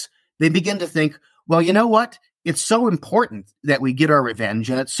on this, they begin to think, well, you know what? It's so important that we get our revenge,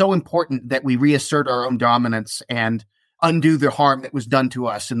 and it's so important that we reassert our own dominance and undo the harm that was done to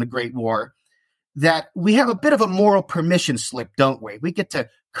us in the Great War, that we have a bit of a moral permission slip, don't we? We get to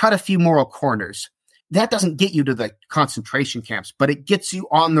cut a few moral corners. That doesn't get you to the concentration camps, but it gets you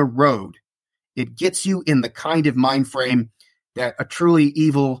on the road. It gets you in the kind of mind frame that a truly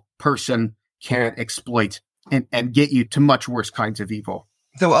evil person can exploit and get you to much worse kinds of evil.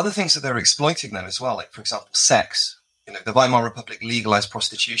 There were other things that they were exploiting then as well, like, for example, sex. The Weimar Republic legalized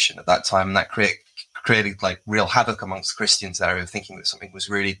prostitution at that time, and that created like real havoc amongst Christians there, who were thinking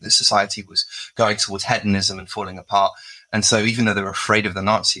that the society was going towards hedonism and falling apart. And so even though they were afraid of the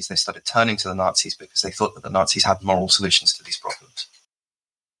Nazis, they started turning to the Nazis because they thought that the Nazis had moral solutions to these problems.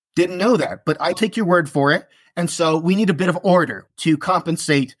 Didn't know that, but I take your word for it. And so we need a bit of order to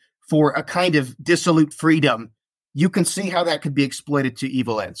compensate for a kind of dissolute freedom. You can see how that could be exploited to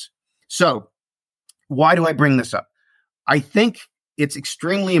evil ends. So why do I bring this up? I think it's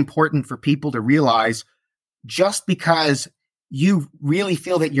extremely important for people to realize just because you really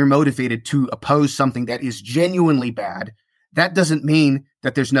feel that you're motivated to oppose something that is genuinely bad, that doesn't mean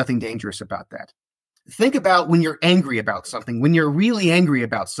that there's nothing dangerous about that. Think about when you're angry about something, when you're really angry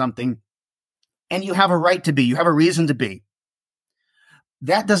about something, and you have a right to be, you have a reason to be.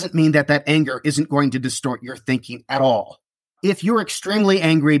 That doesn't mean that that anger isn't going to distort your thinking at all. If you're extremely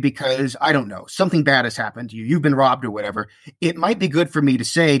angry because, I don't know, something bad has happened to you, you've been robbed or whatever, it might be good for me to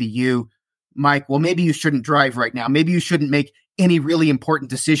say to you, Mike, well, maybe you shouldn't drive right now. Maybe you shouldn't make any really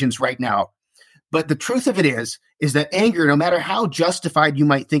important decisions right now. But the truth of it is that anger, no matter how justified you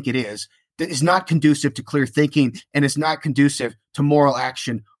might think it is not conducive to clear thinking and is not conducive to moral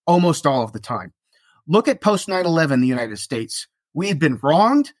action almost all of the time. Look at post 9/11 in the United States. We had been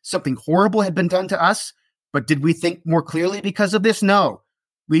wronged. Something horrible had been done to us. But did we think more clearly because of this? No.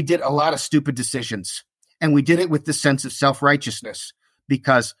 We did a lot of stupid decisions. And we did it with this sense of self-righteousness.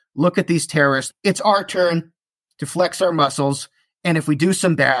 Because look at these terrorists. It's our turn to flex our muscles. And if we do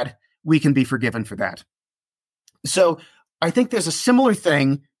some bad, we can be forgiven for that. So I think there's a similar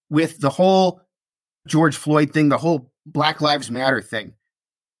thing with the whole George Floyd thing, the whole Black Lives Matter thing.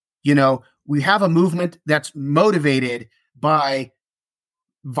 You know, we have a movement that's motivated by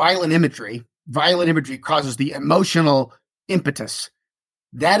violent imagery. Violent imagery causes the emotional impetus.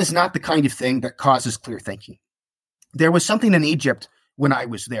 That is not the kind of thing that causes clear thinking. There was something in Egypt when I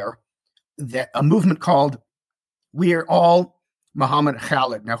was there, that a movement called We Are All Muhammad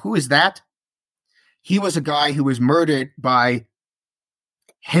Khalid. Now, who is that? He was a guy who was murdered by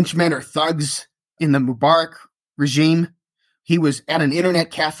henchmen or thugs in the Mubarak regime. He was at an internet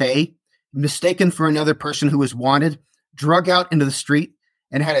cafe, mistaken for another person who was wanted, drug out into the street,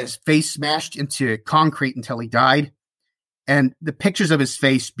 and had his face smashed into concrete until he died. And the pictures of his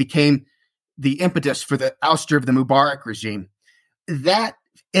face became the impetus for the ouster of the Mubarak regime. That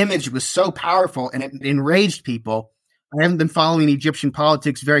image was so powerful and it enraged people. I haven't been following Egyptian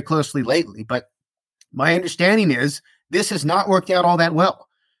politics very closely lately, but my understanding is this has not worked out all that well.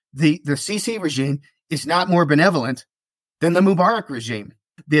 The Sisi regime is not more benevolent than the Mubarak regime.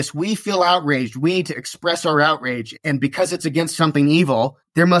 This, we feel outraged, we need to express our outrage, and because it's against something evil,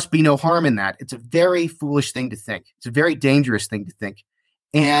 there must be no harm in that. It's a very foolish thing to think. It's a very dangerous thing to think.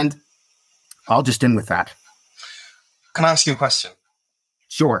 And I'll just end with that. Can I ask you a question?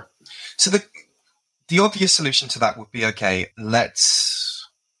 Sure. So the obvious solution to that would be, okay, let's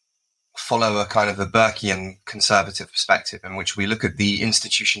follow a kind of a Burkean conservative perspective in which we look at the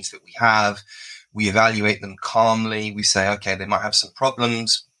institutions that we have, we evaluate them calmly, we say, okay, they might have some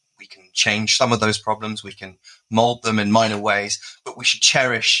problems, we can change some of those problems, we can mold them in minor ways, but we should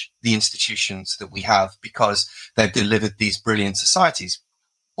cherish the institutions that we have because they've delivered these brilliant societies,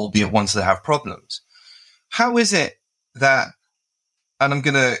 albeit ones that have problems. How is it that, and I'm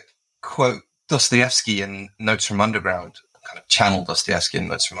going to quote Dostoevsky in Notes from Underground, kind of channel Dostoevsky in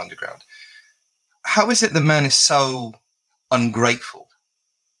Notes from Underground. How is it that man is so ungrateful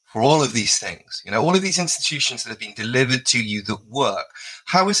for all of these things, you know, all of these institutions that have been delivered to you that work?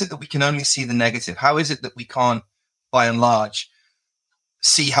 How is it that we can only see the negative? How is it that we can't, by and large,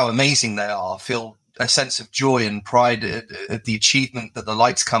 see how amazing they are, feel a sense of joy and pride at the achievement that the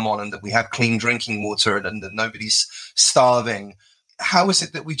lights come on and that we have clean drinking water and that nobody's starving? How is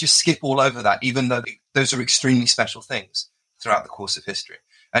it that we just skip all over that, even though those are extremely special things throughout the course of history?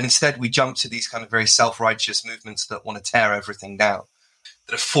 And instead we jump to these kind of very self-righteous movements that want to tear everything down,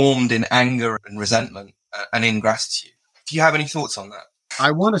 that are formed in anger and resentment and ingratitude. Do you have any thoughts on that?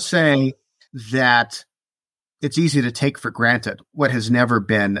 I want to say that it's easy to take for granted what has never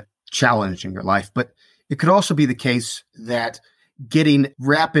been challenged in your life, but it could also be the case that getting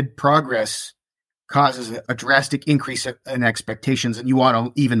rapid progress causes a drastic increase in expectations, and you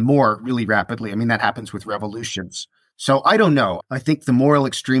want even more really rapidly. I mean, that happens with revolutions. So I don't know. I think the moral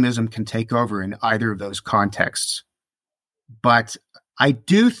extremism can take over in either of those contexts. But I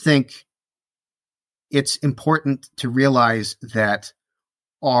do think it's important to realize that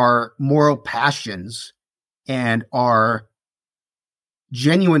our moral passions and our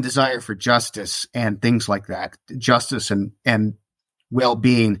genuine desire for justice and things like that, justice and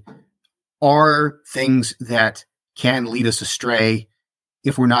well-being, are things that can lead us astray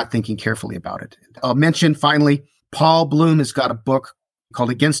if we're not thinking carefully about it. I'll mention finally, Paul Bloom has got a book called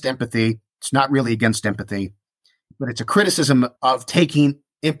Against Empathy. It's not really against empathy, but it's a criticism of taking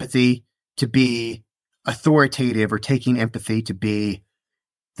empathy to be authoritative or taking empathy to be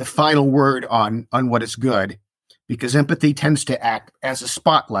the final word on what is good, because empathy tends to act as a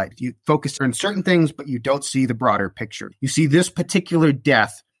spotlight. You focus on certain things, but you don't see the broader picture. You see this particular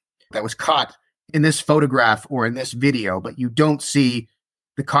death that was caught in this photograph or in this video, but you don't see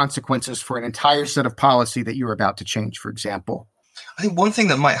the consequences for an entire set of policy that you're about to change, for example. I think one thing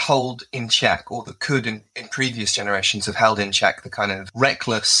that might hold in check, or that could in previous generations have held in check, the kind of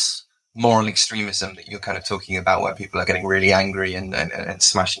reckless moral extremism that you're kind of talking about, where people are getting really angry and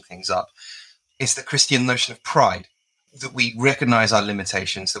smashing things up, is the Christian notion of pride, that we recognize our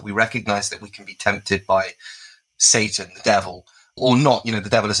limitations, that we recognize that we can be tempted by Satan, the devil, or not, the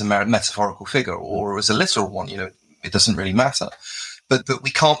devil is a metaphorical figure or as a literal one, it doesn't really matter. But that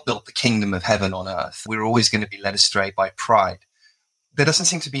we can't build the kingdom of heaven on earth. We're always going to be led astray by pride. There doesn't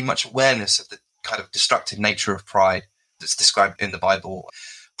seem to be much awareness of the kind of destructive nature of pride that's described in the Bible.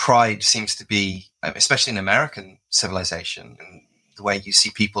 Pride seems to be, especially in American civilization, and the way you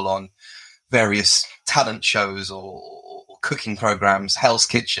see people on various talent shows or cooking programs, Hell's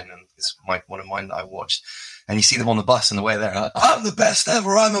Kitchen, and it's one of mine that I watched, and you see them on the bus on the way there, like, I'm the best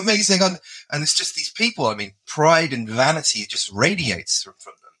ever, I'm amazing. And it's just these people, pride and vanity just radiates from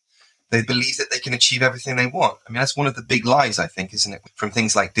them. They believe that they can achieve everything they want. That's one of the big lies, I think, isn't it? From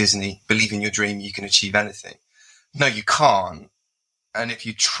things like Disney, believe in your dream, you can achieve anything. No, you can't. And if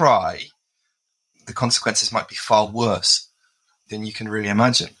you try, the consequences might be far worse than you can really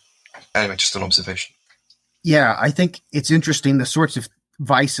imagine. Anyway, just an observation. Yeah, I think it's interesting, the sorts of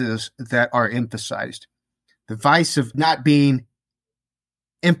vices that are emphasized. The vice of not being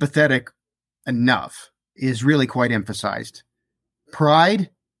empathetic enough is really quite emphasized. Pride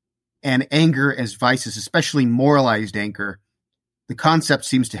and anger as vices, especially moralized anger, the concept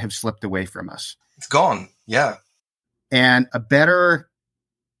seems to have slipped away from us. It's gone, yeah. And a better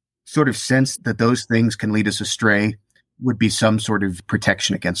sort of sense that those things can lead us astray would be some sort of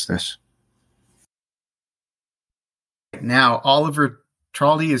protection against this. Now, Oliver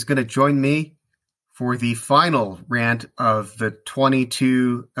Traldi is going to join me for the final rant of the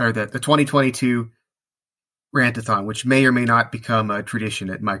 2022 Rantathon, which may or may not become a tradition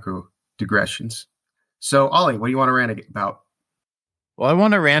at Microdigressions. So, Ollie, what do you want to rant about? Well, I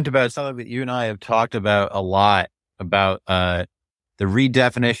want to rant about something that you and I have talked about a lot, about the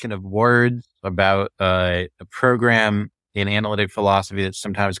redefinition of words, about a program in analytic philosophy that's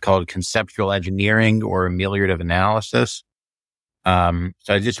sometimes called conceptual engineering or ameliorative analysis. So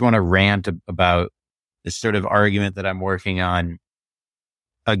I just want to rant about this sort of argument that I'm working on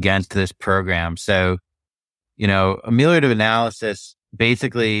against this program. So, ameliorative analysis,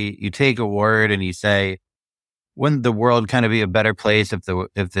 basically you take a word and you say, wouldn't the world kind of be a better place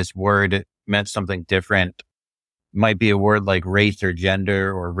if this word meant something different? It might be a word like race or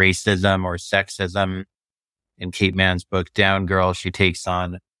gender or racism or sexism. In Kate Mann's book, Down Girl, she takes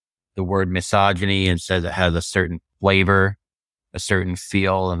on the word misogyny and says it has a certain flavor, a certain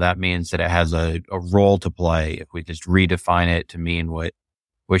feel, and that means that it has a role to play if we just redefine it to mean what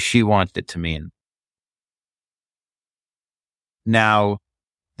she wants it to mean. Now,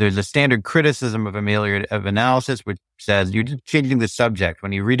 there's a standard criticism of ameliorative analysis, which says you're just changing the subject.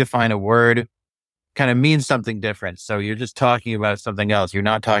 When you redefine a word, it kind of means something different. So you're just talking about something else. You're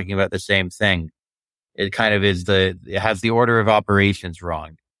not talking about the same thing. It kind of is it has the order of operations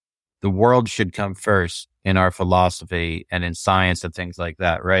wrong. The world should come first in our philosophy and in science and things like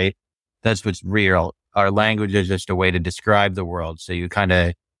that, right? That's what's real. Our language is just a way to describe the world. So you kind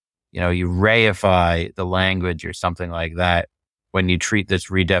of, you reify the language or something like that when you treat this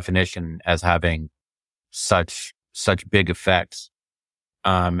redefinition as having such big effects.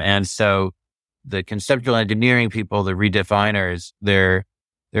 And so the conceptual engineering people, the redefiners, they're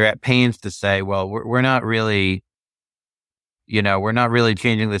at pains to say, well, we're not really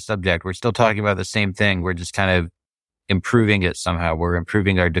changing the subject. We're still talking about the same thing. We're just kind of improving it somehow. We're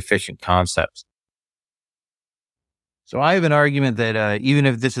improving our deficient concepts. So I have an argument that even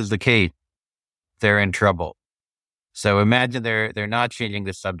if this is the case, they're in trouble. So imagine they're not changing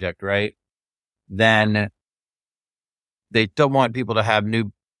the subject, right? Then they don't want people to have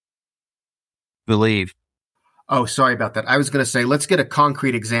new belief. Oh, sorry about that. I was going to say, let's get a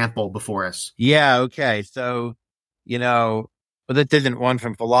concrete example before us. Yeah, okay. So, but this isn't one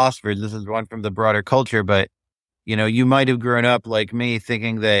from philosophers. This is one from the broader culture. But, you might have grown up like me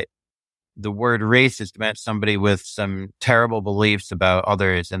thinking that the word racist meant somebody with some terrible beliefs about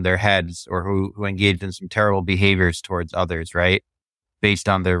others in their heads or who engaged in some terrible behaviors towards others, right? based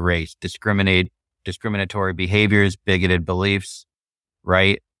on their race, discriminatory behaviors, bigoted beliefs,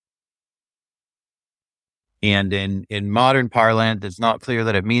 right? And in modern parlance, it's not clear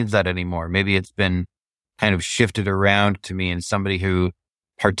that it means that anymore. Maybe it's been kind of shifted around to mean somebody who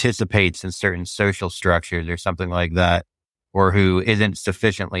participates in certain social structures or something like that, or who isn't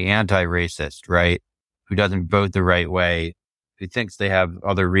sufficiently anti-racist, right? Who doesn't vote the right way, who thinks they have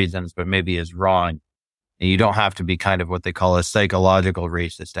other reasons, but maybe is wrong. And you don't have to be kind of what they call a psychological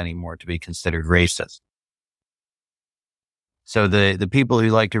racist anymore to be considered racist. So the people who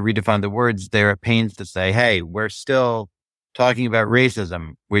like to redefine the words, they're at pains to say, hey, we're still talking about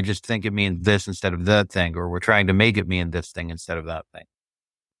racism. We just think it means this instead of that thing, or we're trying to make it mean this thing instead of that thing.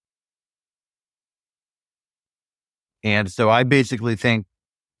 And so I basically think,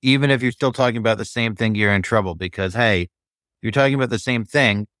 even if you're still talking about the same thing, you're in trouble because, hey, you're talking about the same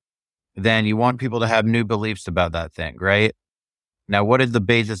thing, then you want people to have new beliefs about that thing, right? Now, what is the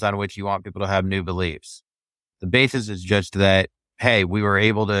basis on which you want people to have new beliefs? The basis is just that, hey, we were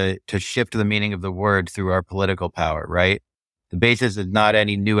able to shift the meaning of the word through our political power, right? The basis is not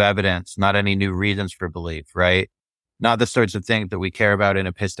any new evidence, not any new reasons for belief, right? Not the sorts of things that we care about in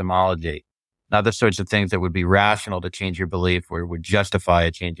epistemology, not the sorts of things that would be rational to change your belief or would justify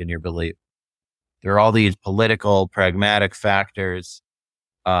a change in your belief. There are all these political, pragmatic factors,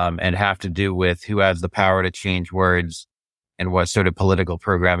 and have to do with who has the power to change words and what sort of political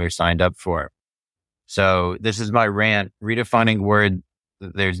program you're signed up for. So this is my rant. Redefining word,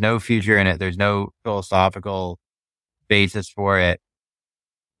 there's no future in it. There's no philosophical basis for it,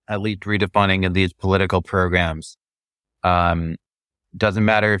 at least redefining in these political programs. Doesn't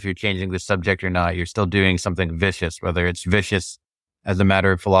matter if you're changing the subject or not. You're still doing something vicious, whether it's vicious as a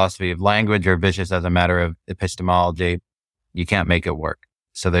matter of philosophy of language or vicious as a matter of epistemology. You can't make it work.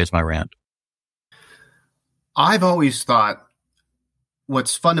 So there's my rant. I've always thought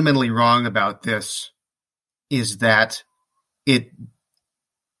what's fundamentally wrong about this is that it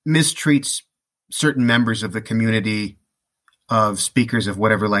mistreats certain members of the community of speakers of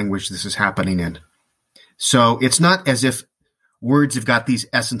whatever language this is happening in. So it's not as if words have got these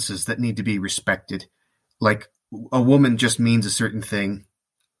essences that need to be respected. Like a woman just means a certain thing,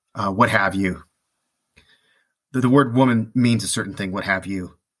 what have you. The word woman means a certain thing, what have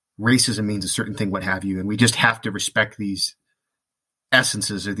you. Racism means a certain thing, what have you. And we just have to respect these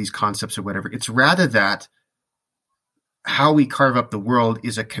essences or these concepts or whatever. It's rather that how we carve up the world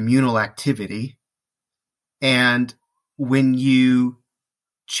is a communal activity. And when you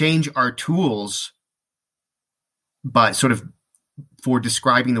change our tools by sort of for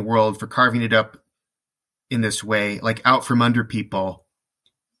describing the world, for carving it up in this way, like out from under people,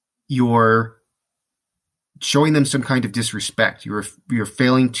 you're showing them some kind of disrespect. You're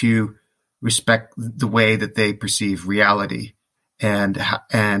failing to respect the way that they perceive reality, and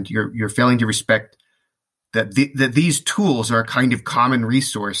you're failing to respect that that these tools are a kind of common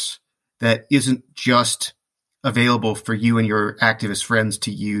resource that isn't just available for you and your activist friends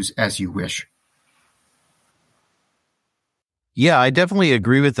to use as you wish. Yeah, I definitely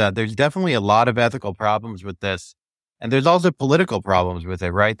agree with that. There's definitely a lot of ethical problems with this. And there's also political problems with it,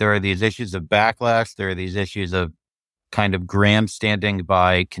 right? There are these issues of backlash. There are these issues of kind of grandstanding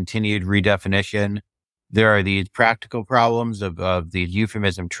by continued redefinition. There are these practical problems of these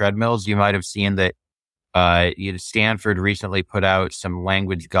euphemism treadmills. You might have seen that Stanford recently put out some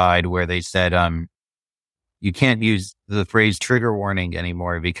language guide where they said you can't use the phrase trigger warning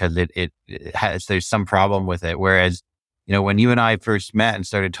anymore because there's some problem with it. Whereas, when you and I first met and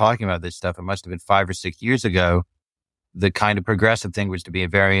started talking about this stuff, it must have been 5 or 6 years ago. The kind of progressive thing was to be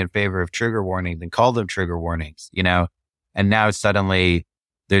very in favor of trigger warnings and call them trigger warnings, and now suddenly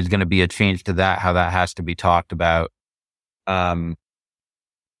there's going to be a change to that, how that has to be talked about. And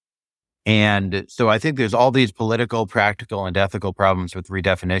so I think there's all these political, practical, and ethical problems with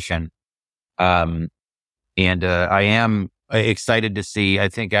redefinition. And I am excited to see, I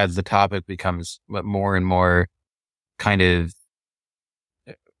think as the topic becomes more and more kind of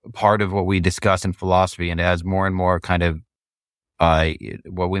part of what we discuss in philosophy, and as more and more kind of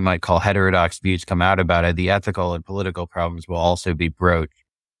what we might call heterodox views come out about it, the ethical and political problems will also be broached.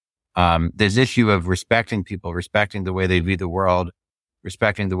 This issue of respecting people, respecting the way they view the world,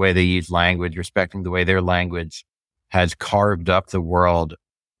 respecting the way they use language, respecting the way their language has carved up the world,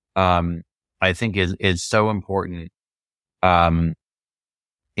 I think is so important. And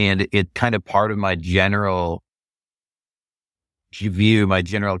it's kind of part of my general view, my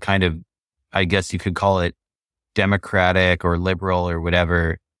general kind of, I guess you could call it democratic or liberal or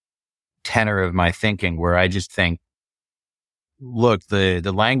whatever tenor of my thinking, where I just think, look, the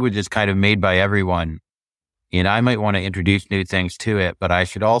language is kind of made by everyone. And I might want to introduce new things to it, but I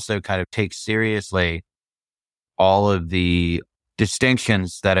should also kind of take seriously all of the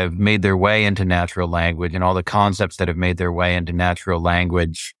distinctions that have made their way into natural language and all the concepts that have made their way into natural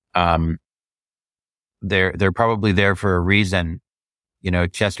language. They're probably there for a reason,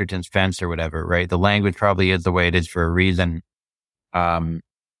 Chesterton's fence or whatever, right? The language probably is the way it is for a reason. And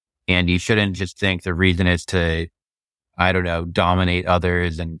you shouldn't just think the reason is to, I don't know, dominate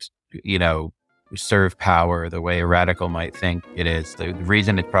others and, serve power the way a radical might think it is. The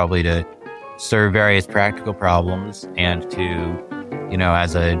reason is probably to serve various practical problems and to,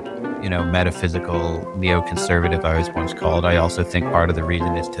 as a, metaphysical neoconservative I was once called, I also think part of the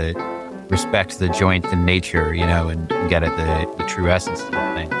reason is to respect the joints in nature, and get at the true essence of the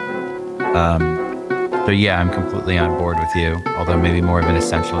thing. So yeah, I'm completely on board with you, although maybe more of an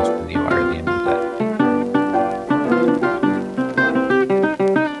essentialist than you are at the end of the day.